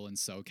natural and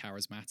so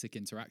charismatic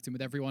interacting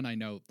with everyone. I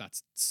know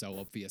that's so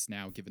obvious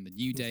now given the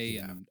New Day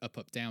and up,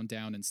 down,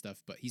 down and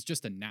stuff, but he's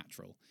just a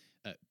natural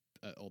at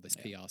all this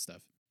PR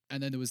stuff.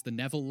 And then there was the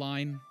Neville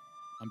line.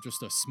 I'm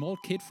just a small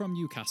kid from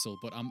Newcastle,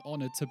 but I'm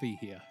honored to be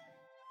here.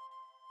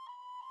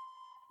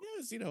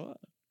 Yes, I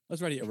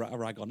was ready to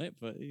rag on it,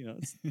 but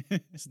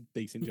it's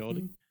decent,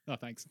 Geordie. Oh,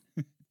 thanks.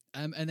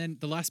 And then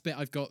the last bit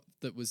I've got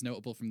that was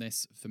notable from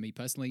this, for me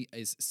personally,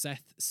 is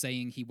Seth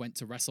saying he went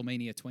to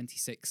WrestleMania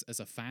 26 as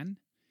a fan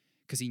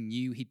because he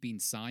knew he'd been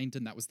signed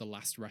and that was the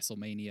last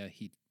WrestleMania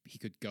he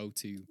could go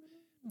to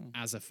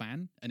as a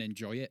fan and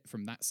enjoy it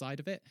from that side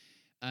of it.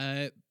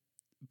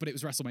 But it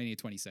was WrestleMania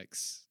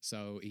 26,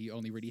 so he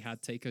only really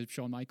had Taker,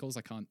 Shawn Michaels.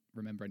 I can't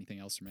remember anything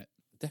else from it.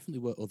 Definitely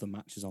were other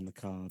matches on the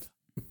card.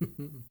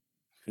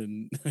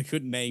 I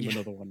couldn't name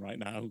another one right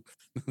now.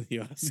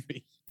 You ask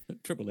me.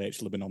 Triple H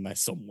will have been on there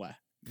somewhere.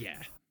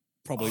 Yeah.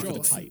 Probably for the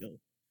title.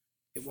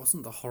 It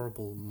wasn't the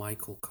horrible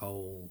Michael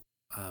Cole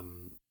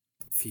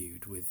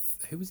feud with...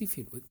 Who was he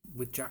feud with?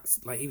 With Jack...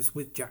 He was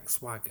with Jack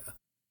Swagger.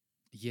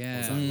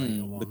 Yeah.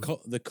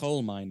 The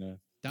coal miner.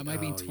 That might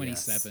have been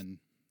 27. Yes.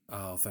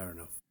 Oh, fair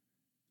enough.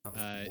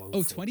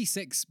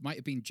 26 might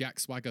have been Jack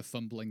Swagger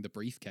fumbling the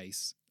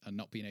briefcase and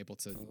not being able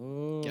to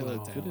get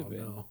that down. Could have been.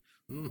 No.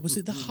 Was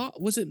it the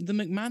Heart? Was it the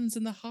McMahons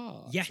and the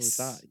Heart?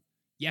 Yes.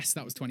 Yes,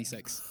 that was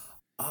 26.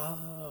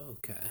 Oh,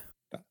 okay.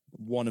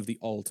 One of the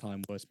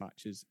all-time worst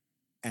matches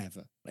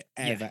ever.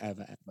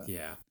 Ever.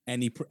 Yeah.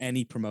 Any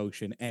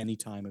promotion, any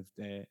time of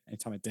day.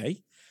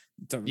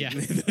 Yeah.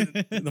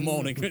 In the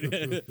morning.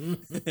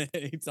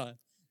 Any time,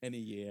 any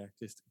year.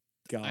 Just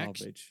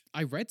garbage.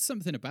 I read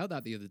something about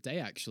that the other day,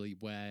 actually,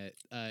 where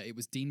it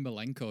was Dean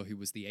Malenko who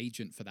was the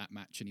agent for that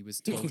match, and he was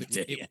told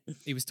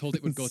he was told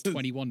it would go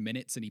 21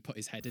 minutes, and he put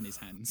his head in his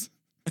hands.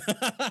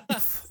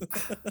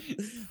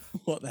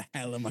 What the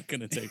hell am I going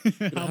to do?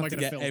 How am I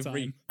going to fill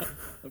time? I'm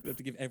going to have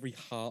to give every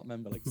Heart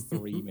member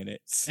 3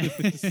 minutes.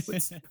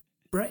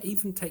 Brett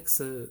even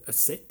takes a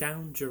sit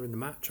down during the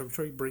match. I'm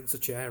sure he brings a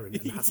chair in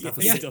and has to have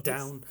a sit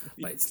down.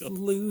 It's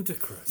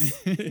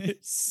ludicrous.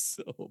 It's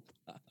so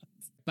bad.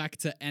 Back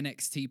to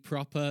NXT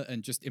proper,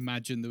 and just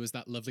imagine there was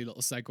that lovely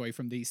little segue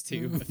from these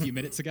two a few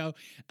minutes ago.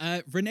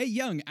 Renee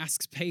Young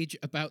asks Paige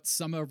about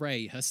Summer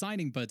Rae, her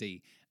signing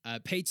buddy,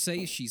 Paige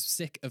says she's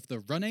sick of the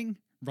running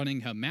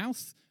her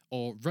mouth,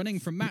 or running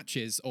from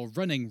matches, or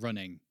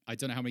running. I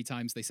don't know how many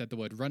times they said the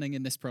word running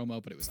in this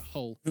promo, but it was a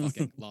whole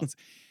fucking lot.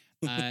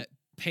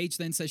 Paige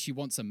then says she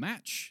wants a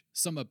match.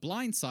 Summer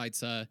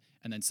blindsides her,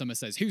 and then Summer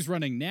says, "Who's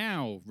running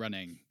now?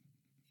 Running."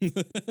 And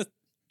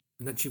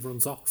then she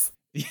runs off.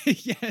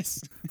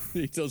 Yes.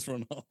 He does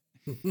run off.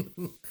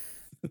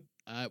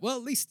 Well,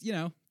 at least,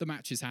 the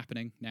match is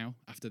happening now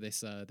after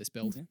this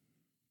build. Yeah.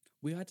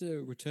 We had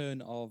a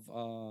return of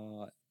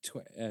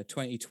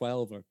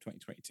 2012 or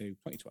 2022,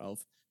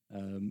 2012,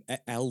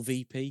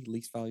 LVP,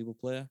 least valuable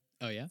player.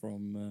 Oh, yeah?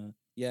 From,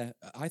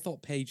 I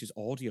thought Paige's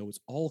audio was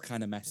all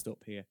kind of messed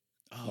up here.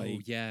 Oh,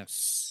 yeah.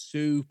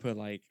 Super,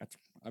 I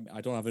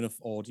don't have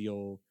enough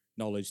audio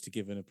knowledge to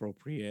give an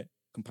appropriate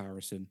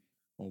comparison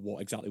on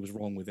what exactly was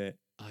wrong with it.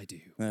 I do.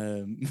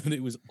 But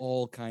it was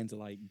all kinds of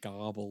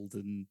garbled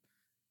and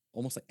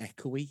almost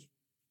echoey.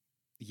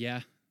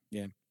 Yeah.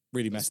 Yeah.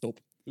 Really messed up.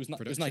 It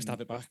was nice to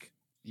have it back.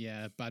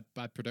 Yeah,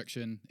 bad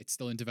production. It's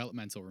still in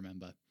developmental,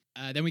 remember.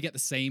 Then we get the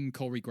same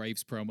Corey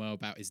Graves promo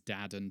about his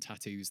dad and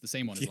tattoos, the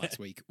same one as last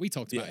week. We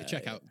talked about it.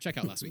 Check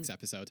out last week's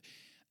episode.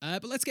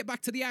 But let's get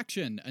back to the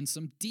action, and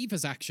some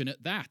Divas action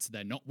at that.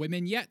 They're not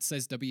women yet,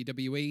 says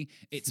WWE.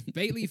 It's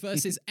Bayley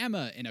versus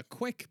Emma in a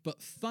quick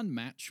but fun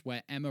match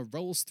where Emma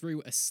rolls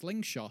through a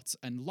slingshot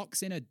and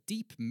locks in a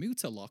deep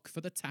Muta lock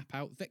for the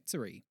tap-out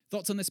victory.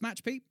 Thoughts on this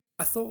match, Pete?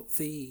 I thought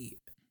the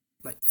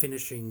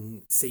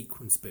finishing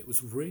sequence bit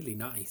was really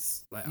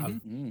nice. I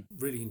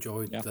really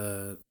enjoyed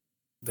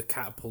the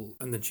catapult,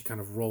 and then she kind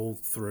of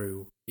rolled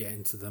through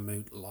into the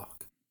Muta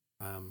lock.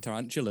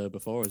 Tarantula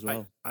before as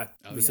well. I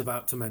was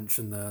about to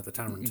mention the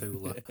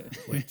Tarantula,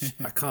 which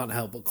I can't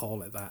help but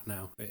call it that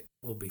now. It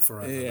will be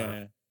forever.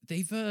 Yeah.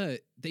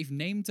 They've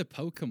named a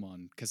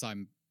Pokemon, because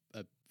I'm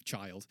a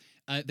child.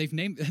 They've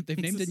named a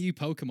new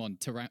Pokemon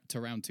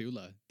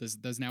Tarantula.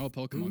 There's now a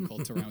Pokemon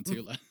called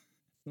Tarantula.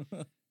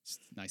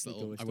 Nice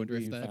little. I wonder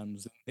if they're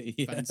fans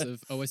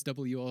of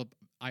OSW or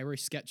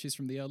Irish sketches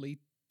from the early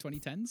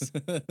 2010s.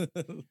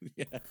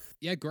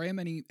 Yeah. Graham,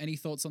 any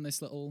thoughts on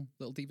this little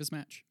Divas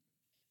match?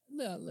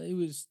 No, it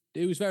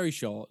was very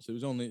short, so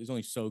it was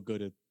only so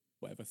good a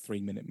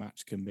 3-minute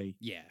match can be.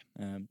 Yeah.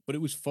 But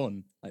it was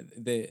fun.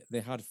 They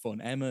had fun.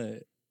 Emma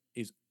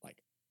is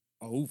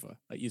over.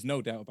 There's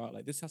no doubt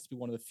about this has to be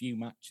one of the few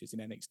matches in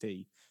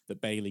NXT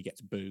that Bayley gets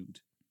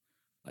booed.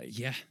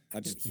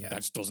 That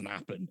just doesn't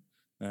happen.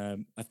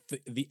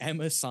 The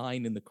Emma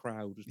sign in the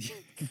crowd was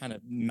kind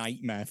of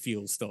nightmare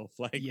fuel stuff.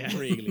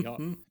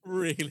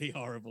 Really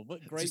horrible,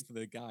 but great for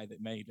the guy that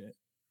made it.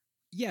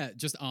 Yeah,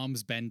 just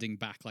arms bending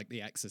back like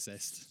The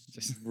Exorcist.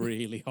 Just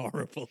really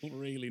horrible,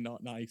 really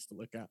not nice to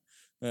look at.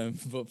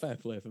 But fair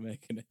play for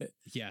making it.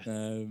 Yeah.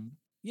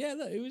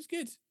 It was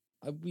good.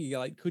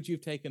 Could you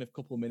have taken a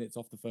couple of minutes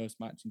off the first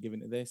match and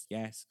given it this?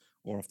 Yes.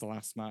 Or off the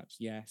last match?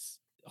 Yes.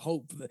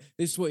 Hope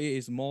this is what it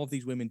is. More of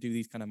these women do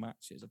these kind of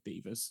matches of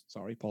divas.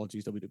 Sorry,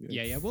 apologies, WWE.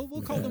 Yeah.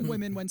 We'll call them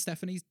women when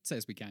Stephanie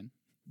says we can.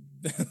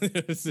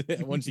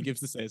 Once she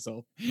gives the say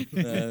so.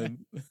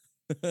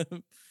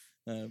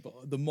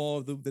 But the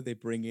more that they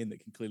bring in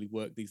that can clearly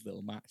work these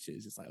little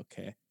matches, it's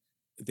okay,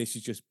 this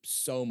is just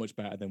so much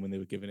better than when they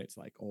were giving it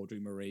to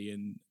Audrey Marie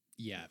and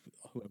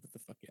whoever the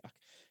fuck it.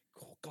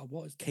 Oh God,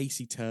 what is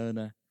Casey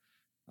Turner?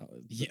 Wow,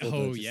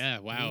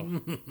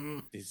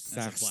 disastrous.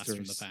 That's a blast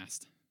from the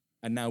past.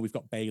 And now we've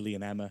got Bayley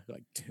and Emma,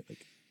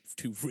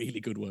 two really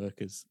good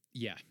workers.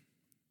 Yeah,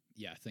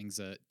 things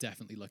are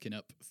definitely looking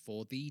up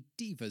for the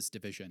Divas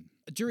division.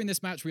 During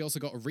this match, we also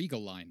got a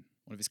Regal line.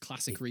 One of his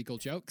classic Regal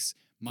jokes.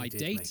 My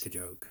date. Make a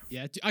joke.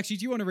 Yeah. Actually,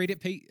 do you want to read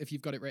it, Pete, if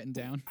you've got it written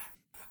down?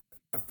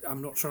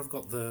 I'm not sure I've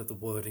got the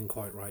wording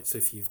quite right, so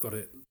if you've got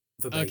it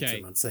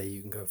verbatim, I'd say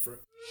you can go for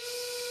it.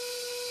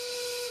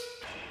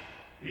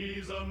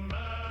 He's a man.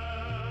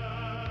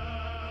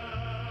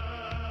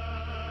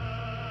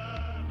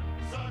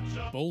 Such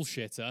a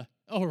bullshitter.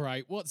 All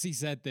right, what's he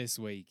said this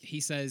week?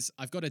 He says,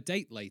 I've got a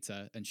date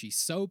later, and she's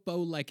so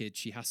bow-legged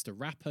she has to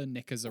wrap her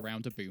knickers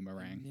around a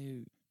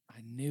boomerang.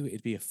 I knew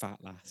it'd be a fat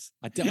lass.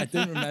 I didn't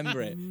remember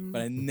it,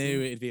 but I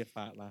knew it'd be a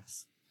fat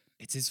lass.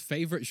 It's his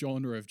favourite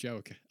genre of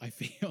joke, I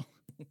feel.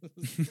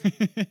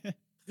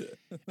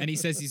 And he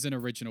says he's an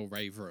original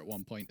raver at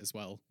one point as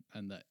well,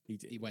 and that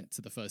he went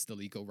to the first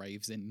illegal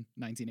raves in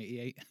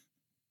 1988.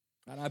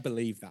 And I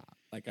believe that.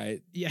 I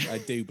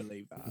do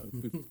believe that.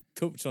 We've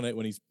touched on it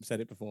when he's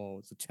said it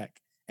before, so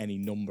check any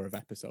number of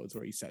episodes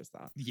where he says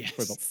that. Yes.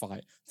 For about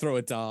 5. Throw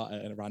a dart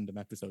at a random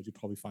episode, you'll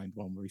probably find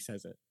one where he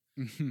says it.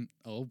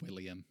 Oh,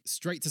 William.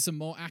 Straight to some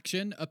more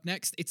action. Up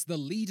next, it's the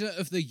leader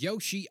of the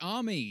Yoshi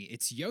army.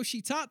 It's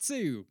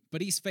Yoshitatsu,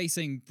 but he's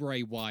facing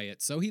Bray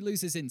Wyatt, so he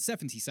loses in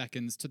 70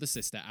 seconds to the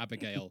sister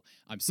Abigail.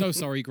 I'm so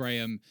sorry,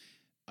 Graham.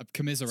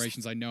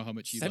 Commiserations, I know how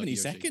much you love Yoshi.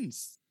 70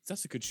 seconds?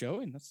 That's a good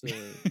showing.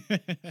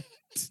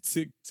 It's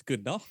a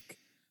good knock.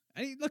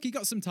 And he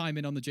got some time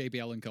in on the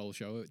JBL and Cole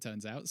show, it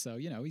turns out, so,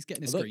 he's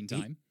getting his screen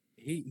time.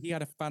 He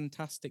had a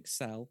fantastic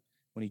sell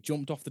when he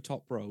jumped off the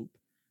top rope.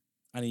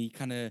 And he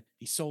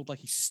sold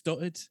he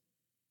stuttered.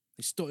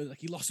 He stuttered,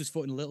 he lost his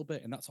footing a little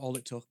bit, and that's all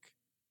it took.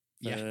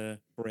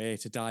 Bray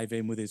to dive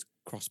in with his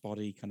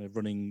crossbody, kind of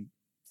running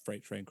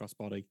freight train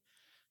crossbody.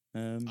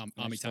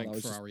 Army tank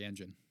Ferrari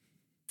engine.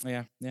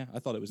 Yeah. I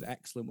thought it was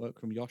excellent work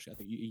from Yoshi. I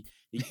think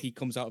he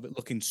comes out of it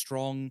looking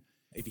strong.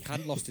 If he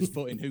hadn't lost his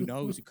footing, who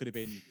knows? It could have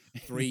been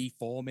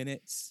 3-4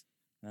 minutes.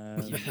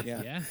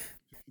 Yeah.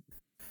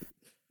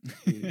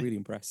 Really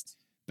impressed.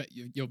 But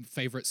your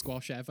favorite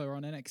squash ever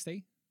on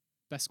NXT?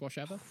 Best squash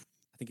ever?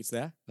 I think it's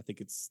there. I think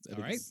it's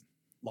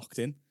locked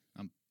in.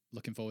 I'm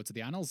looking forward to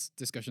the annals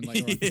discussion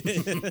later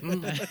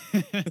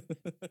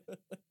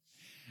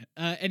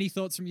on. Any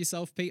thoughts from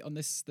yourself, Pete, on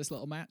this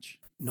little match?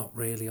 Not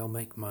really. I'll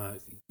make my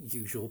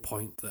usual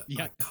point that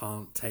I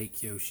can't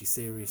take Yoshi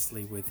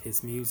seriously with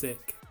his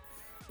music.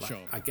 Sure.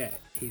 I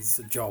get he's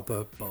a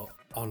jobber, but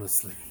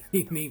honestly,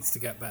 he needs to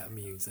get better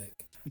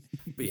music.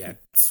 But yeah,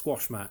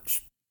 squash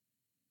match,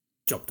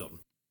 job done.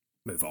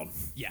 Move on.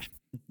 Yeah,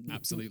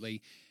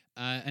 absolutely.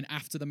 And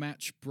after the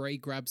match, Bray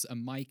grabs a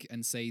mic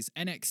and says,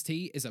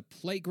 NXT is a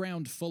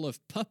playground full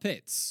of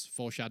puppets,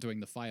 foreshadowing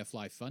the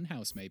Firefly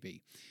Funhouse,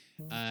 maybe.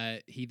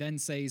 He then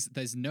says,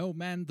 there's no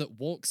man that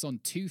walks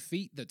on 2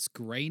 feet that's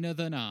grainer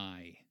than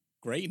I.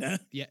 Grainer?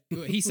 Yeah,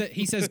 he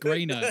says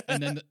grainer,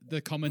 and then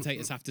the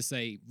commentators have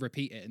to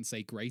repeat it and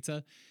say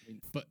greater.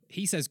 But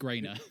he says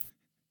grainer.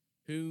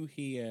 Who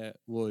here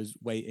was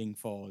waiting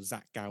for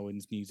Zach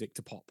Gowen's music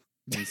to pop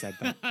when he said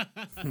that?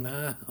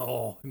 Nah.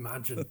 Oh,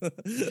 imagine.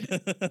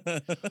 It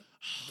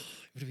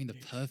would have been the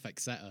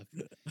perfect setup.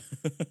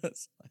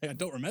 I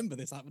don't remember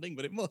this happening,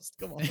 but it must.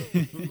 Come on.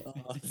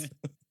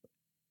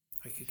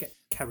 I could get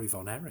Kerry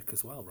Von Erich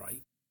as well,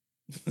 right?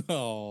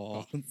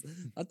 Oh,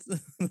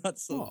 that's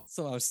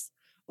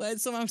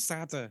somehow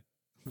sadder.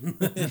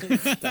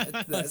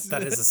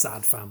 that is a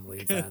sad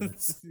family, in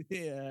fairness.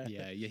 Yeah.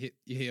 You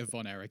hear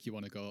Von Erich, you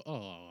want to go,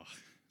 oh.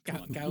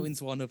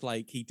 Gowen's one of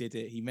he did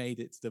it. He made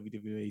it to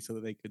WWE so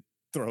that they could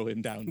throw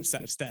him down a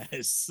set of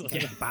stairs.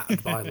 Get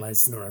battered by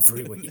Lesnar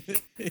every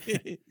week.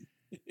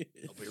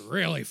 It'll be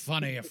really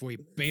funny if we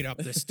beat up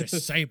this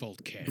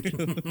disabled kid.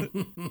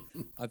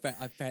 I bet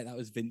that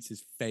was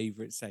Vince's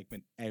favorite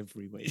segment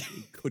every week.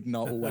 He could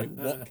not wait.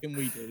 What can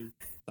we do?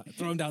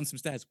 Throw him down some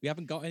stairs. We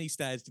haven't got any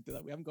stairs to do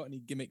that. We haven't got any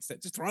gimmicks.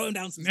 Just throw him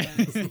down some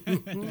stairs.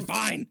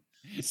 Fine.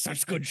 It's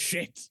such good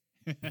shit.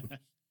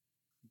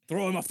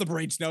 Throw him off the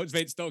bridge. No, it's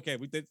Vince. Okay,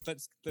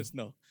 let's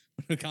no.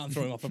 We can't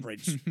throw him off a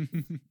bridge.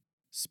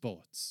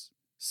 Sports.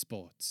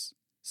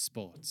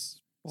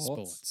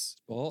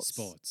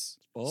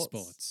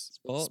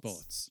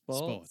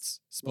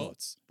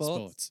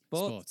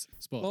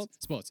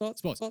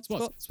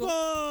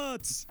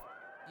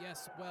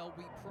 Yes, well,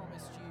 we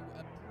promised you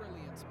a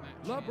brilliant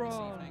match.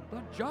 LeBron,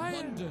 the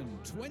Giant. London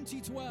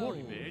 2012. What do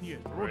you mean you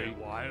pretty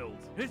wild?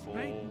 It's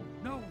Peyton.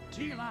 No,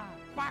 T-Line.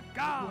 By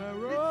God.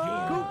 You're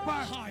Cooper.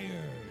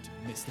 hired,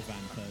 Mr. Van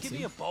Persie. Give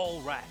me a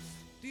ball rest.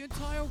 The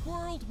entire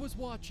world was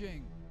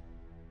watching.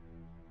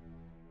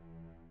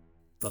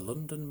 The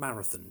London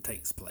Marathon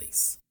takes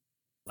place.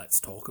 Let's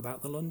talk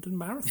about the London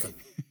Marathon.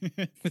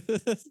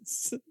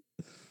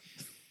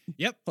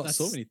 Yep, that's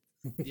so many.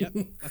 Yep,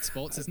 that's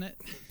sports, isn't it?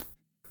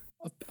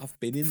 I've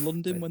been in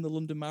London when the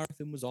London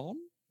Marathon was on.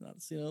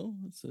 That's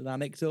it's an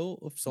anecdote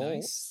of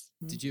sorts.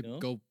 Nice. Did you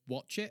go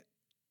watch it?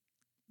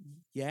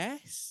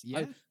 Yes.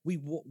 Yeah. We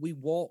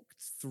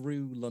walked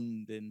through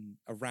London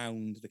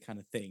around the kind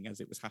of thing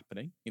as it was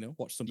happening.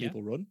 Watch some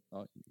people run.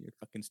 Oh, you're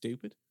fucking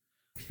stupid.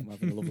 I'm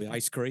having a lovely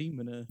ice cream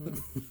and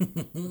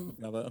I'm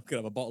gonna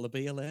have a bottle of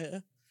beer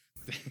later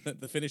at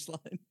the finish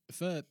line.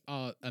 For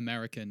our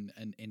American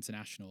and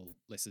international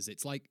listeners,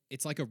 it's like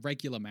a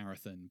regular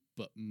marathon,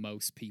 but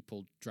most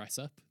people dress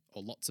up,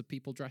 or lots of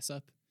people dress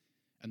up,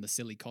 and the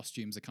silly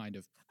costumes are kind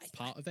of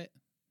part of it.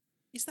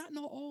 Is that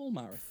not all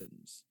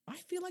marathons? I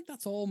feel like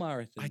that's all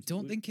marathons. I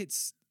don't think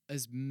it's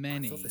as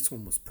many. I thought this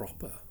one was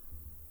proper.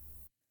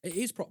 It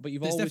is proper, but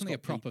there's always definitely a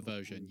got proper people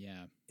version,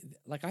 yeah.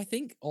 I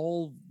think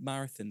all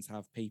marathons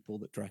have people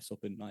that dress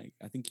up in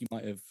I think you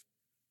might have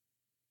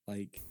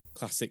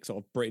classic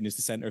sort of Britain is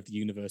the center of the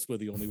universe. We're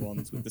the only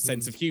ones with the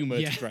sense of humor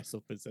to dress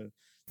up as a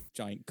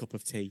giant cup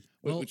of tea,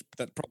 which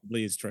that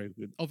probably is true.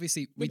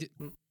 Obviously, we did.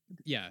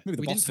 Yeah, we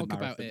didn't talk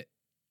about it.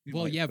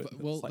 Well, yeah,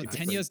 but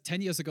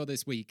 10 years ago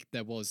this week,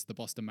 there was the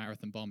Boston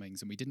Marathon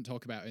bombings, and we didn't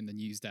talk about it in the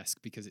news desk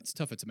because it's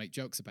tougher to make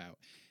jokes about.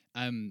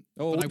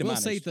 But I will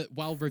say that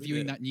while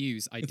reviewing that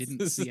news, I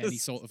didn't see any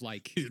sort of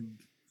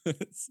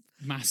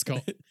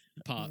mascot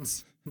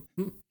parts.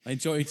 I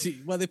enjoyed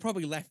it. Well, they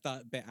probably left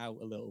that bit out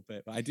a little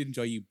bit, but I did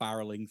enjoy you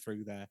barreling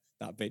through that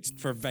bit to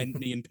prevent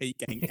me and Pete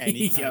getting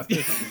any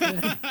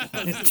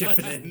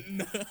chipping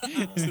in.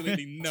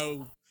 Absolutely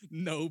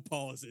no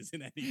pauses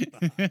in any of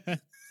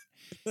that.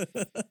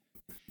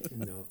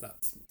 No,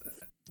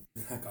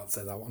 I can't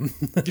say that one.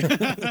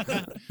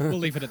 We'll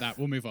leave it at that.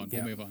 We'll move on.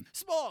 We'll move on.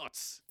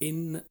 Sports.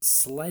 In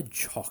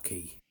sledge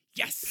hockey.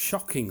 Yes.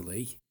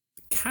 Shockingly,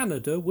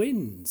 Canada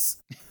wins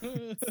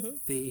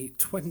the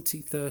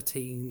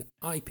 2013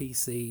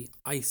 IPC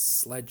Ice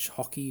Sledge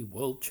Hockey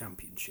World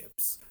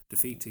Championships,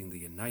 defeating the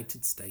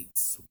United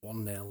States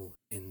 1-0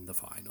 in the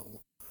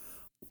final.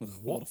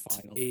 What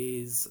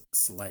is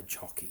sledge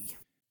hockey?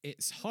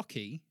 It's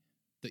hockey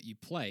that you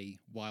play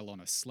while on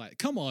a sled.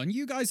 Come on,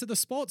 you guys are the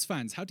sports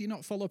fans. How do you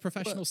not follow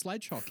professional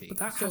sledge hockey?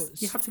 But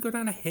you have to go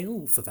down a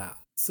hill for that.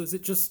 So is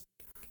it just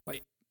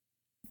like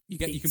you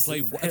can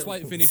play? That's why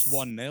it finished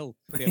 1-0.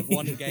 They had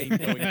one game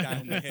going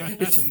down the hill.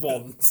 It's just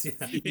once,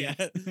 yeah.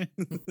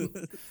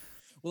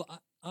 Well,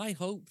 I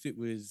hoped it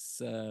was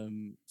so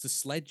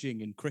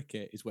sledging and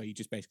cricket is where you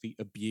just basically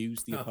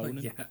abuse the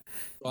opponent. Yeah.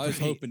 So I was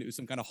hoping it was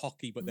some kind of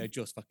hockey, but they're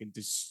just fucking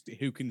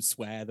who can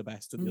swear the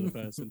best to the other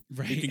person,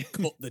 who can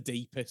cut the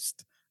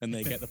deepest, and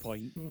they get the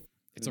point.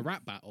 It's a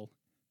rap battle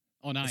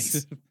on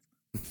ice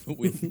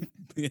with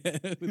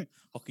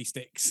hockey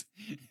sticks.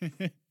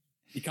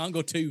 You can't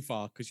go too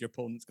far because your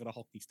opponent's got a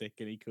hockey stick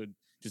and he could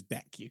just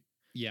deck you.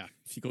 Yeah.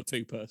 If you go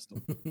too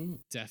personal.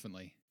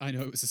 Definitely. I know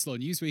it was a slow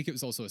news week. It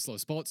was also a slow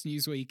sports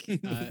news week.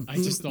 I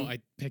just thought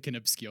I'd pick an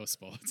obscure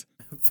sport.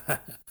 I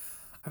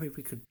mean,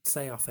 we could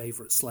say our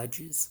favourite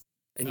sledges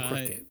in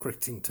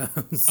cricketing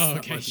terms. Oh,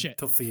 okay, shit.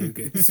 Tough for you,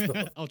 Goose.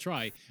 I'll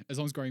try, as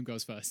long as Graham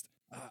goes first.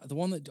 The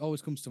one that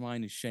always comes to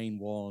mind is Shane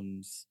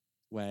Warne's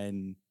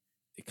when,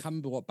 I can't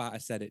remember what batter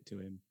said it to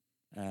him,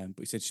 but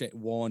he said,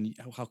 Warne,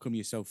 how come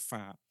you're so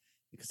fat?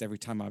 Because every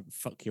time I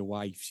fuck your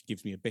wife, she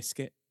gives me a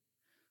biscuit.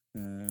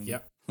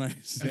 Yep.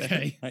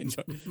 Okay. I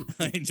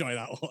enjoy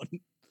that one.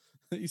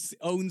 He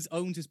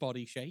owns his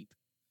body shape,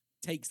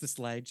 takes the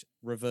sledge,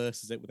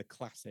 reverses it with a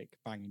classic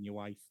banging your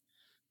wife.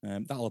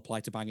 That'll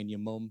apply to banging your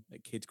mum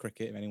at kids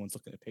cricket if anyone's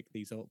looking to pick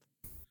these up.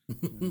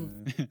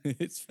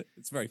 It's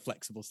a very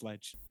flexible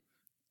sledge.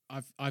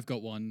 I've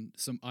got one.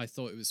 I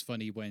thought it was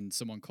funny when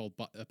someone called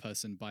a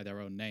person by their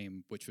own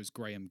name, which was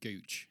Graham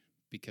Gooch,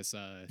 because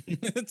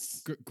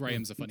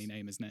Graham's a funny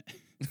name, isn't it?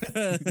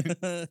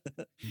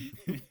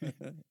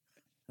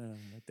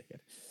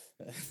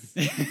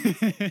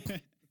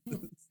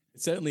 It's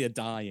certainly a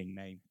dying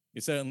name.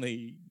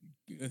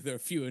 There are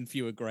fewer and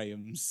fewer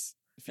Grahams.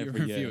 Fewer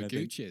and fewer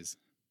Gooches.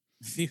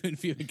 Fewer and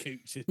fewer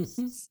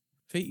Gooches.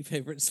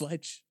 Favorite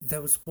sledge?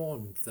 There was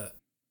one that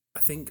I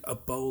think a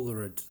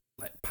bowler had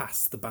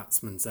passed the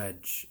batsman's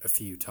edge a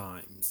few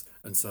times,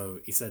 and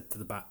so he said to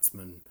the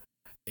batsman,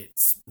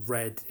 "It's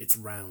red, it's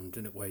round,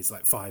 and it weighs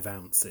 5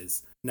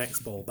 ounces."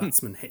 Next ball,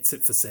 batsman hits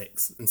it for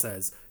 6 and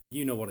says,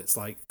 "You know what it's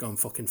like, go and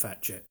fucking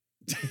fetch it."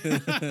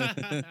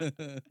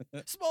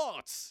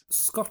 Sports!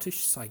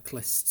 Scottish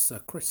cyclist Sir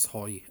Chris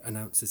Hoy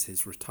announces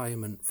his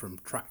retirement from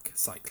track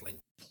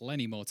cycling.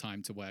 Plenty more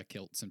time to wear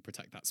kilts and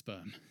protect that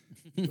sperm.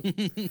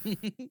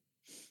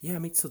 Yeah, I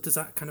mean, so does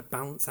that kind of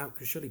balance out?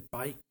 Because surely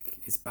bike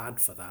is bad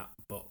for that,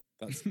 but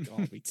that's got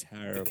to be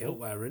terrible. The kilt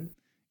wearing.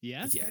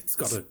 Yeah? Yeah, it's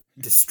got to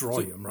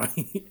destroy him, right?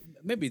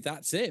 Maybe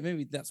that's it.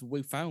 Maybe that's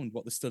we found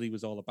what the study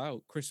was all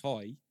about. Chris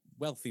Hoy,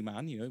 wealthy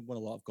man, won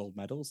a lot of gold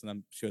medals, and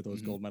I'm sure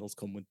those gold medals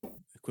come with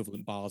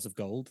equivalent bars of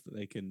gold that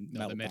they can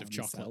melt they're made down of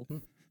chocolate.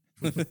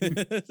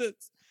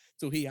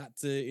 So he had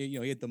to, he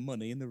had the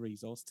money and the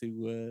resource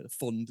to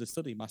fund the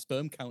study. My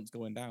sperm count's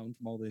going down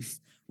from all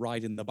this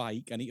riding the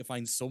bike. I need to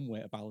find some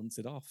way to balance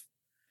it off.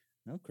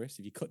 No, Chris,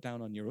 if you cut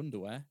down on your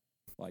underwear,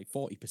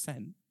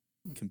 40%,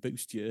 can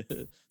boost your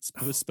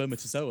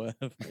spermatozoa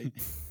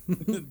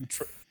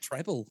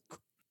treble.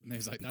 And he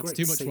was like, that's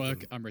too much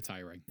work. I'm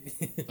retiring.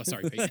 Oh,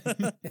 sorry, Pete.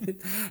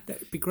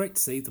 It'd be great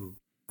to see them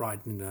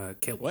riding in a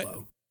kilt,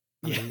 though.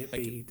 I mean, it'd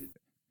be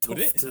tough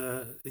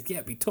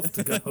it'd be tough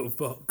to go,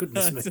 but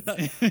goodness me,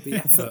 the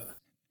effort.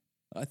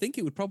 I think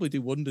it would probably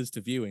do wonders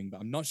to viewing,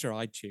 but I'm not sure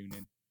I'd tune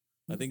in.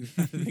 I think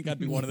I'd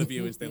be one of the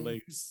viewers they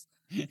lose.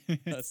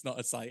 That's not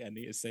a sight I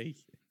need to see.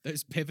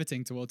 It's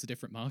pivoting towards a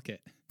different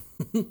market.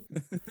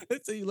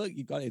 So look,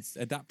 you've got it's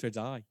adapt or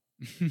die.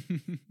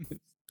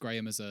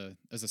 Graham, as a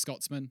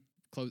Scotsman,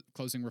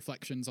 closing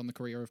reflections on the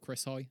career of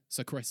Chris Hoy.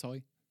 Sir Chris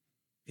Hoy.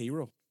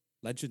 Hero,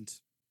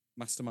 legend,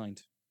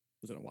 mastermind.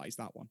 I don't know why he's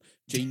that one.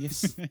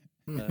 Genius,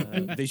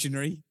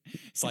 visionary,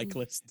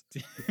 cyclist.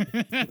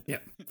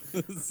 Yep.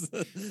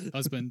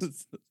 Husband,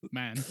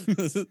 man.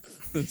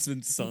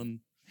 Husband, son,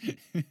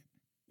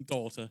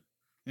 daughter.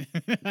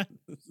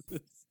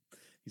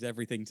 He's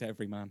everything to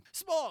every man.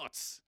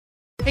 Sports!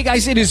 Hey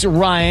guys, it is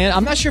Ryan.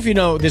 I'm not sure if you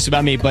know this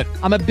about me, but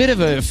I'm a bit of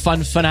a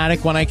fun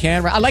fanatic when I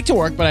can. I like to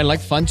work, but I like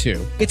fun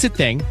too. It's a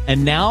thing.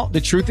 And now the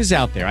truth is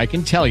out there. I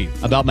can tell you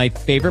about my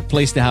favorite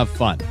place to have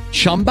fun.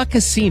 Chumba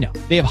Casino.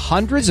 They have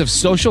hundreds of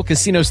social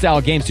casino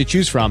style games to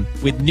choose from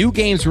with new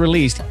games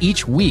released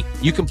each week.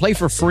 You can play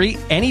for free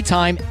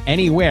anytime,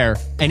 anywhere.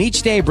 And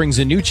each day brings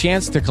a new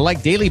chance to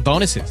collect daily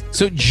bonuses.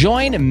 So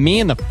join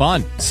me in the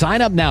fun.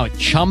 Sign up now at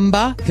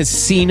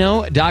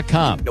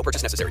ChumbaCasino.com. No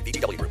purchase necessary.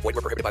 VGW. Void where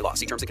prohibited by law.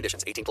 See terms and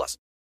conditions. 18+.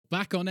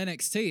 Back on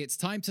NXT, it's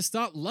time to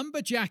start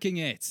lumberjacking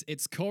it.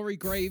 It's Corey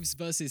Graves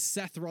versus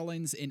Seth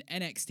Rollins in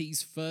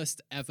NXT's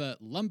first ever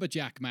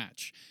lumberjack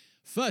match.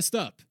 First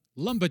up,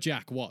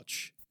 Lumberjack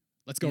Watch.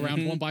 Let's go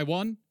around one by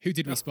one. Who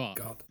did we spot?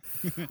 God,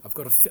 I've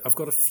got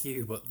a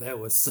few, but there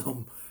were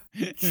some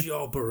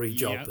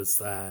jobbers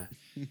there.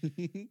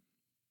 I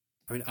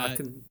mean, I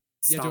can.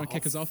 Do you want to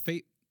kick us off,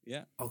 Pete?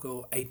 Yeah, I'll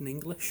go Aiden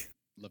English.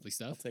 Lovely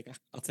stuff.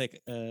 I'll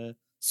take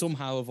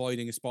somehow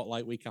avoiding a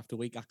spotlight week after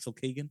week, Axel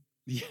Keegan.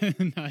 Yeah,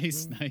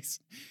 nice.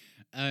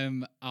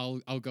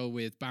 I'll go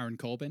with Baron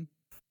Corbin.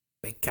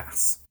 Big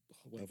Cass.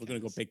 Well, if we're going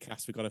to go big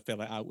cast, we've got to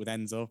fill it out with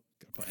Enzo.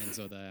 Gotta put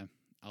Enzo there.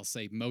 I'll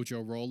say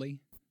Mojo Rawley.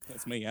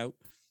 That's me out.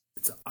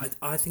 So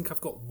I think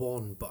I've got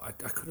one, but I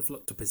could have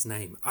looked up his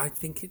name. I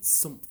think it's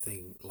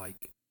something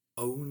like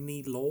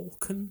Oni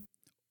Lorcan.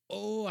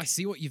 Oh, I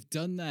see what you've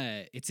done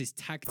there. It's his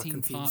tag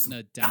team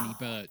partner, Danny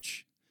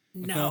Burch.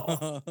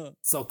 No.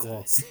 So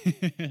close.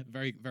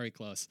 Very, very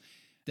close.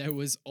 There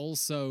was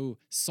also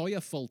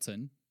Sawyer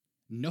Fulton,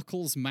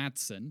 Knuckles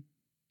Madsen.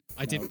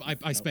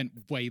 I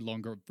spent way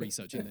longer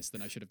researching this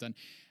than I should have done.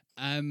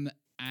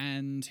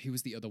 And who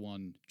was the other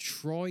one?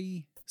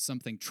 Troy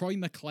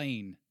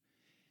McClain.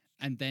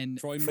 And then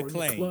Troy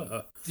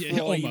McClain. Yeah,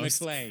 Troy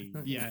almost.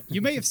 McClain. Yeah,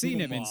 you may have seen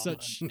him in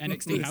such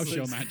NXT house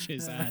show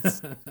matches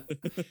as.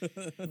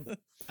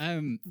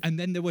 And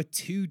then there were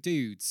two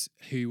dudes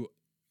who,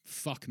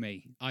 fuck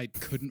me, I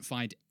couldn't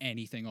find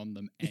anything on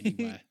them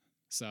anywhere.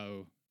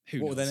 So who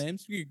knows? What were their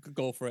names? You could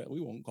go for it. We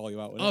won't call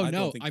you out. Oh,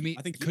 no. I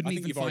think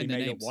you've already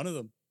made up one of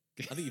them.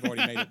 I think you've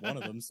already made up one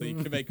of them, so you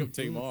can make up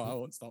two more. I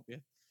won't stop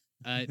you.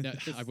 No,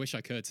 I wish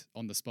I could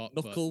on the spot.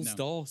 Knuckles but no.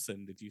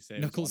 Dawson, did you say?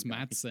 Knuckles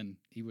Madsen.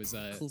 He was.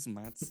 Knuckles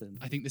Madsen.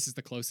 I think this is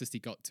the closest he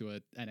got to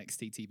a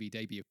NXT TV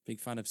debut. Big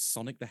fan of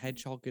Sonic the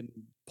Hedgehog and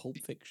Pulp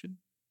Fiction.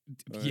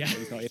 Yeah,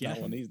 he's not in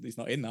that one. He's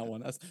not in that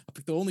one. That's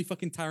the only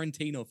fucking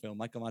Tarantino film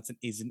Michael Madsen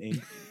isn't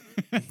in.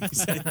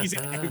 He's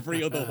in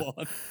every other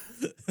one.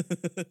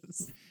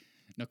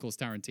 Knuckles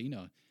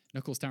Tarantino.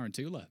 Knuckles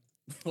Tarantula.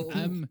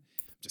 Oh.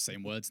 Just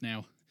saying words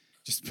now.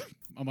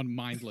 I'm on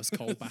mindless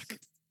callback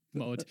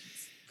mode.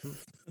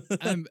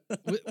 I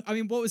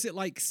mean, what was it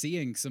like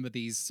seeing some of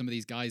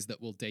these guys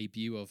that will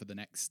debut over the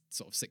next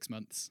sort of 6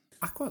 months?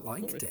 I quite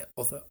liked it,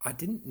 although I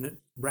didn't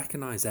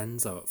recognize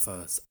Enzo at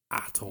first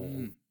at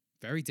all.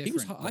 Very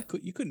different. He was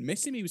you couldn't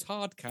miss him. He was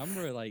hard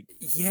camera, like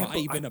yeah,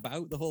 vibing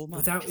about the whole match.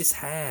 Without his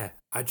hair,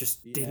 I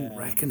just didn't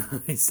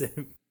recognize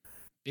him.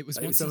 It was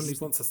only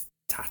once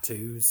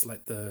tattoos,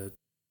 like the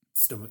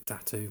stomach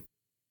tattoo.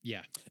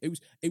 Yeah, it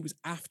was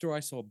after I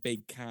saw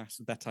Big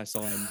Cass that I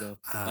saw Enzo.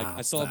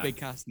 I saw Big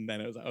Cass and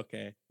then it was like,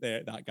 okay,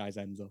 that guy's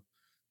Enzo.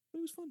 It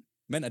was fun.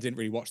 Meant I didn't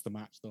really watch the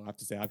match though. I have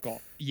to say I've got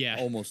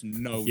almost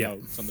no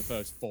notes on the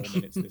first 4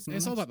 minutes of this match.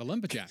 It's all about the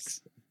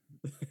Lumberjacks.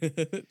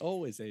 It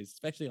always is,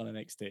 especially on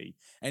NXT.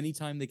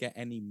 Anytime they get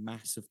any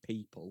mass of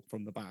people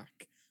from the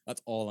back,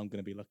 that's all I'm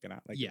going to be looking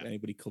at. Like if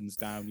anybody comes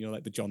down,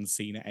 like the John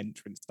Cena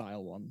entrance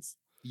style ones.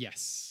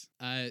 Yes.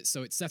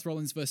 So it's Seth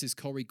Rollins versus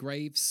Corey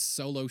Graves,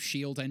 solo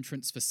Shield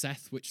entrance for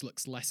Seth, which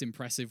looks less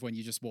impressive when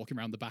you're just walking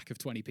around the back of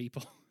 20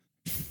 people.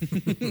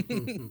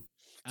 It's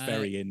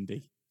very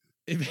indie.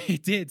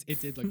 It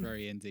did look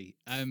very indie.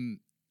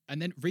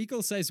 And then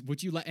Regal says,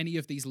 "Would you let any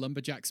of these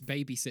Lumberjacks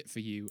babysit for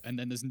you?" And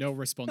then there's no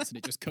response, and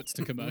it just cuts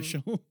to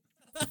commercial.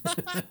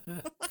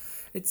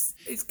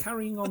 It's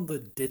carrying on the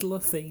Diddler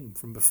theme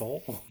from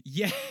before.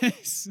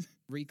 Yes,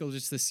 Regal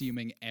just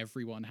assuming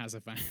everyone has a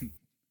van.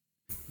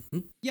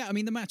 Yeah, I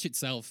mean the match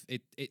itself,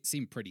 it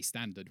seemed pretty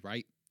standard,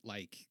 right?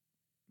 Like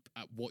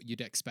what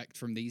you'd expect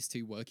from these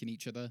two working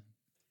each other.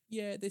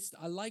 Yeah, they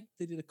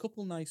did a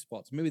couple nice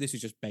spots. Maybe this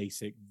is just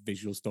basic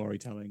visual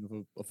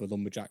storytelling of a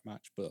lumberjack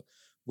match, but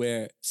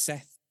where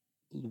Seth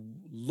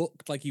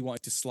looked like he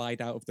wanted to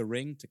slide out of the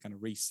ring to kind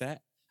of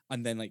reset,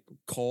 and then like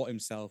caught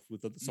himself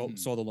with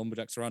saw the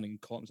lumberjack surrounding,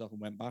 caught himself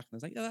and went back. And I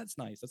was like, yeah, that's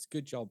nice. That's a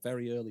good job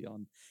very early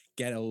on.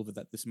 Get over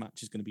that this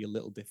match is going to be a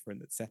little different,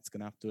 that Seth's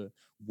going to have to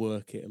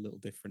work it a little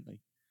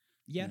differently.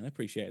 Yeah, I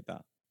appreciate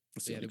that.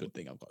 That's the only good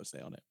thing I've got to say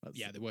on it.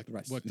 They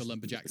worked the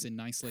Lumberjacks in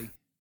nicely.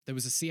 There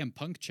was a CM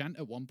Punk chant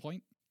at one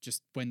point,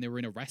 just when they were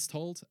in a rest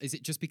hold. Is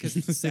it just because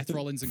Seth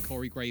Rollins and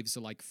Corey Graves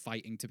are like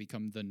fighting to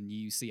become the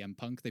new CM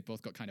Punk? They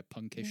both got kind of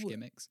punkish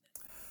gimmicks.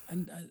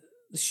 And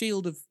the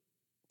Shield have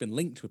been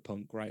linked with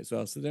Punk, right, as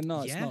well. So they're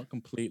not. It's not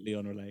completely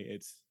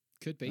unrelated.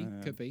 Could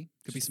be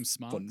some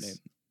smarts.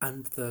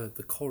 And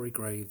the Corey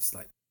Graves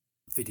like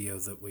video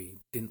that we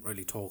didn't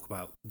really talk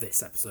about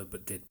this episode,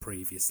 but did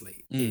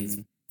previously,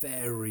 is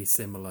very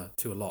similar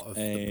to a lot of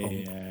the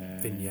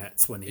Punk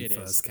vignettes when he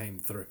first came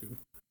through.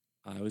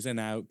 I was an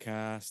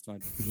outcast.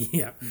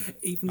 Yeah,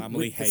 even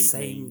with the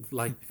same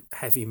like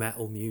heavy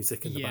metal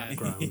music in the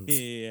background.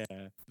 Yeah,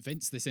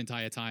 Vince this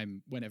entire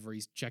time, whenever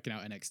he's checking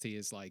out NXT,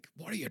 is like,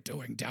 "What are you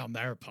doing down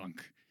there,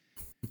 Punk?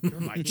 You're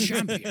my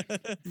champion."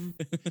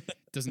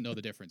 Doesn't know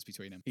the difference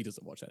between them. He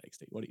doesn't watch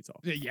NXT. What are you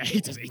talking about? Yeah,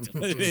 he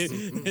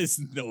doesn't. There's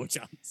no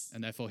chance.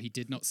 And therefore, he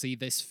did not see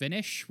this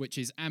finish, which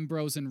is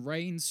Ambrose and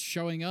Reigns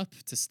showing up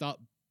to start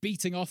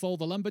beating off all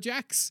the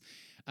Lumberjacks,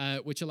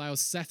 which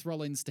allows Seth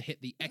Rollins to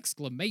hit the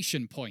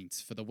exclamation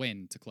point for the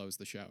win to close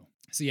the show.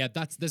 So yeah,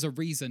 there's a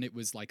reason it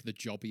was like the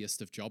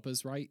jobbiest of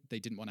jobbers, right? They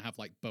didn't want to have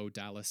like Bo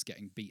Dallas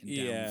getting beaten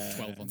down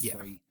 12 on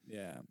 3.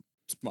 Yeah,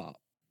 smart.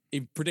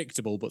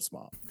 Predictable but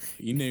smart.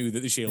 You knew that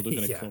the Shield were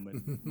going to come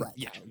and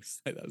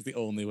that was the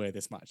only way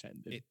this match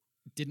ended. It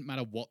didn't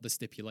matter what the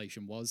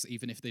stipulation was,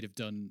 even if they'd have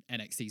done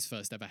NXT's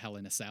first ever Hell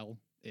in a Cell,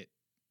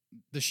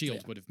 the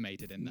Shield would have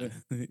made it in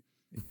there.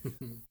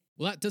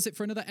 Well, that does it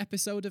for another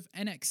episode of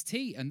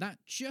NXT, and that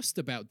just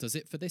about does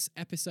it for this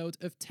episode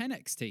of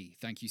 10XT.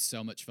 Thank you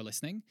so much for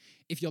listening.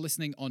 If you're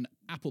listening on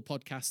Apple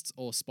Podcasts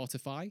or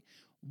Spotify,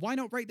 why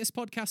not rate this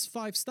podcast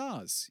 5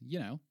 stars? You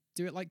know,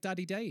 do it like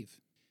Daddy Dave.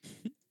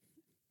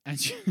 And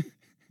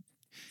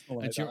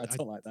I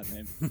don't like that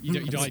name.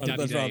 You don't like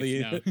Daddy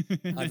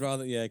Dave? No. I'd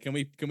rather, yeah. Can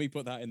we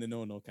put that in the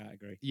no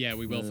category? Yeah,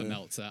 we will for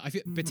Meltzer. I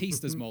feel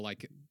Batista's more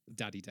like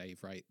Daddy Dave,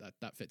 right?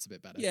 That fits a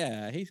bit better.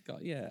 Yeah, he's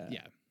got, yeah.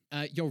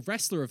 Your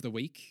wrestler of the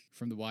week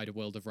from the wider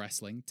world of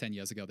wrestling 10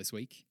 years ago this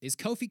week is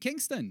Kofi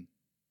Kingston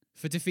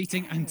for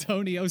defeating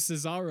Antonio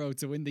Cesaro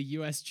to win the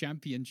US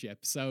Championship.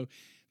 So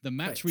the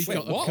match we've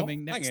got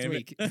upcoming next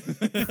week.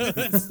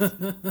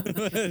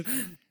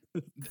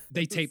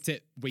 They taped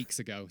it weeks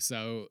ago.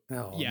 So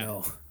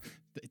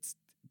it's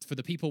for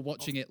the people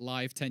watching it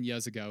live 10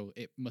 years ago,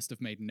 it must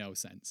have made no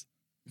sense.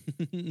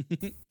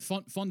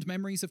 Fond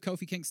memories of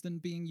Kofi Kingston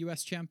being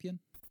US champion?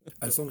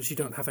 As long as you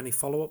don't have any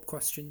follow-up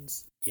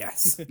questions,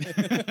 yes.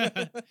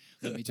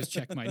 Let me just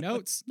check my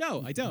notes.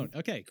 No, I don't.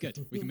 Okay,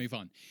 good. We can move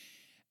on.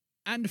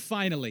 And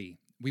finally,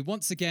 we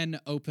once again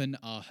open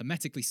our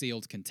hermetically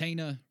sealed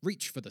container,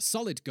 reach for the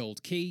solid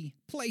gold key,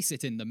 place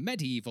it in the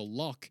medieval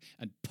lock,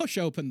 and push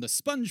open the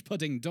sponge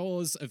pudding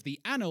doors of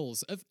the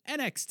annals of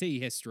NXT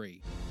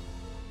history.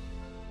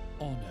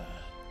 Honor.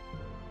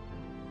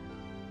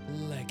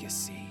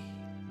 Legacy.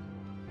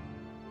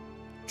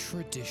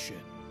 Tradition.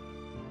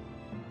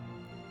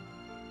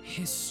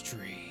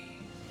 History.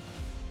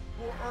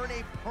 Will earn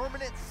a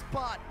permanent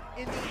spot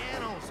in the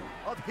annals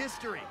of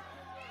history.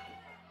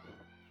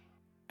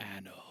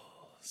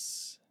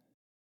 Annals.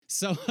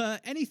 So,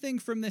 anything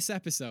from this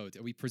episode?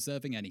 Are we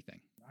preserving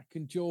anything? I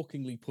can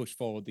jokingly push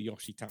forward the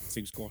Yoshi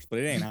Tatsu squash, but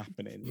it ain't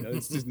happening. You know,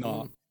 it's just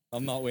not.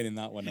 I'm not winning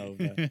that one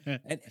over.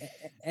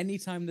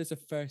 Anytime there's a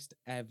first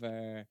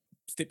ever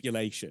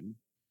stipulation,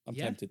 I'm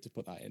tempted to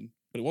put that in.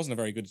 But it wasn't a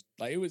very good.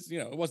 Like, it was, you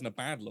know, it wasn't a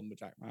bad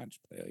lumberjack match.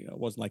 But, you know, it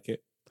wasn't like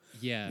it.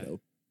 Yeah, you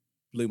know,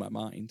 blew my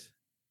mind.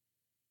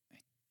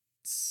 It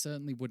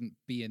certainly wouldn't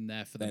be in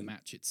there for the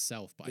match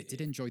itself, but I did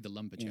enjoy the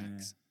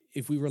Lumberjacks. Yeah.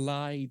 If we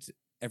relied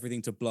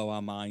everything to blow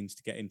our minds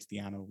to get into the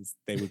annals,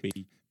 they would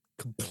be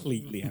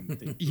completely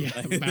empty.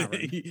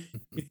 Baron.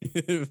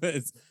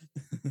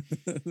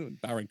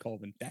 Baron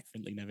Corbin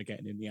definitely never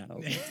getting in the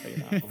annals. I'll tell you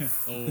that.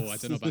 Oh, I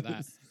don't know about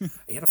that.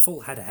 He had a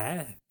full head of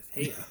hair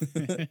here.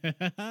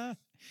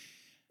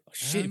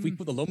 Shit, if we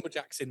put the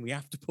Lumberjacks in, we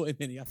have to put him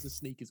in. He has to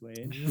sneak his way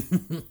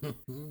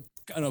in.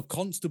 I know,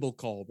 Constable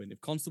Corbin. If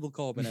Constable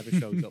Corbin ever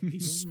shows up,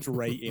 he's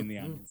straight in the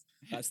annals.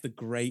 That's the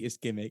greatest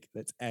gimmick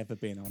that's ever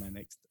been on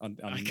NXT, on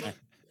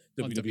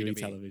WWE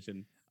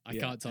television. I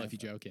can't tell if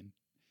you're joking.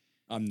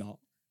 I'm not.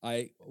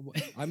 I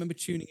remember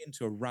tuning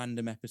into a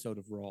random episode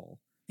of Raw.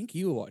 I think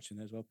you were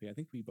watching as well, P. I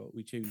think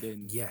we tuned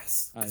in.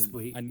 Yes,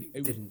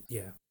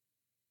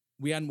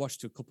 we hadn't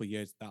watched it a couple of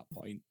years at that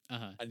point,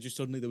 and just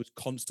suddenly there was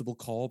Constable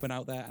Corbin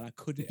out there, and I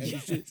couldn't. It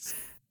was just,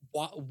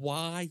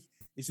 why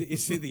is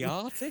it the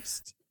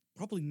artist?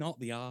 Probably not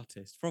the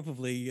artist.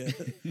 Probably,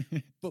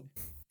 but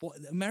what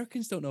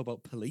Americans don't know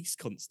about police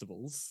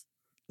constables.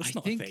 That's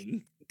not a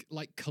thing.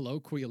 Like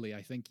colloquially,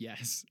 I think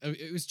yes.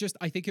 It was just.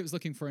 I think it was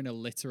looking for an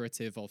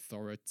alliterative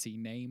authority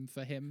name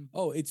for him.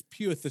 Oh, it's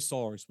pure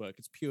thesaurus work.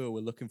 It's pure. We're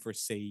looking for a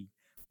C.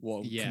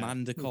 Well,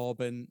 Commander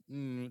Corbin.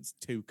 It's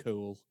too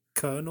cool.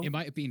 Colonel. It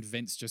might have been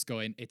Vince just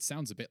going, it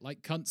sounds a bit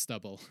like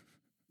Constable.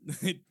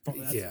 That's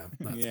probably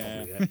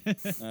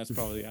it. That's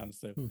probably the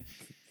answer.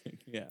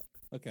 Yeah.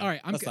 Okay. All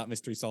right. That's that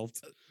mystery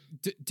solved.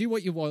 Do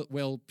what you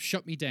will.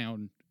 Shut me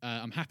down.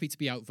 I'm happy to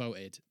be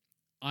outvoted.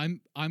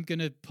 I'm going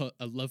to put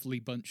a lovely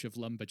bunch of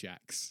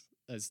Lumberjacks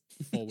as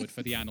forward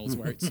for the annals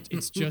where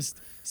it's just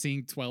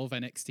seeing 12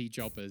 NXT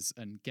jobbers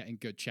and getting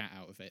good chat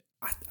out of it.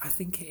 I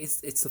think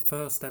it's the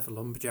first ever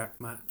Lumberjack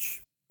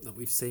match that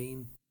we've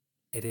seen.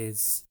 It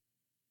is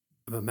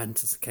a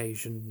momentous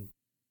occasion,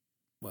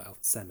 well,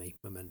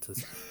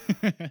 semi-momentous,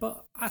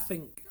 but I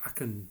think I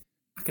can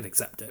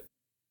accept it.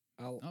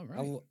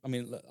 I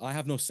mean, look, I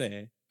have no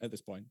say at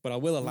this point, but I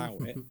will allow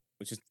it,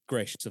 which is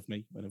gracious of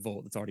me in a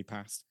vote that's already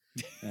passed.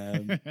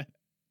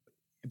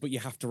 But you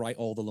have to write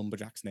all the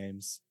Lumberjacks'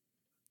 names.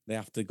 They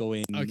have to go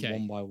in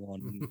one by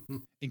one,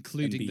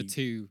 including the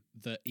two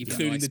that even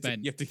though I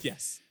spent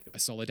a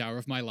solid hour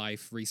of my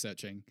life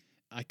researching,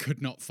 I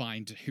could not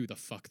find who the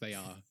fuck they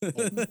are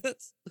or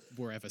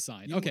were ever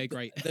signed. Okay,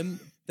 great.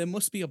 There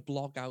must be a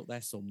blog out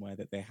there somewhere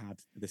that they had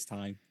this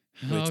time.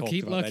 I'll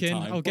keep looking.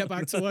 I'll get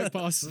back to work,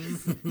 boss.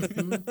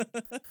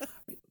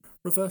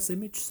 Reverse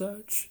image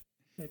search.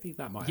 Maybe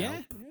that might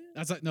help.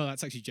 That's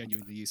actually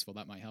genuinely useful.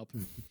 That might help.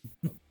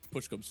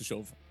 Push comes to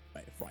shove.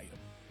 Right,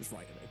 just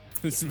write them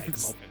in. Just make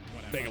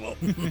them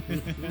up. Make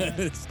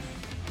them up.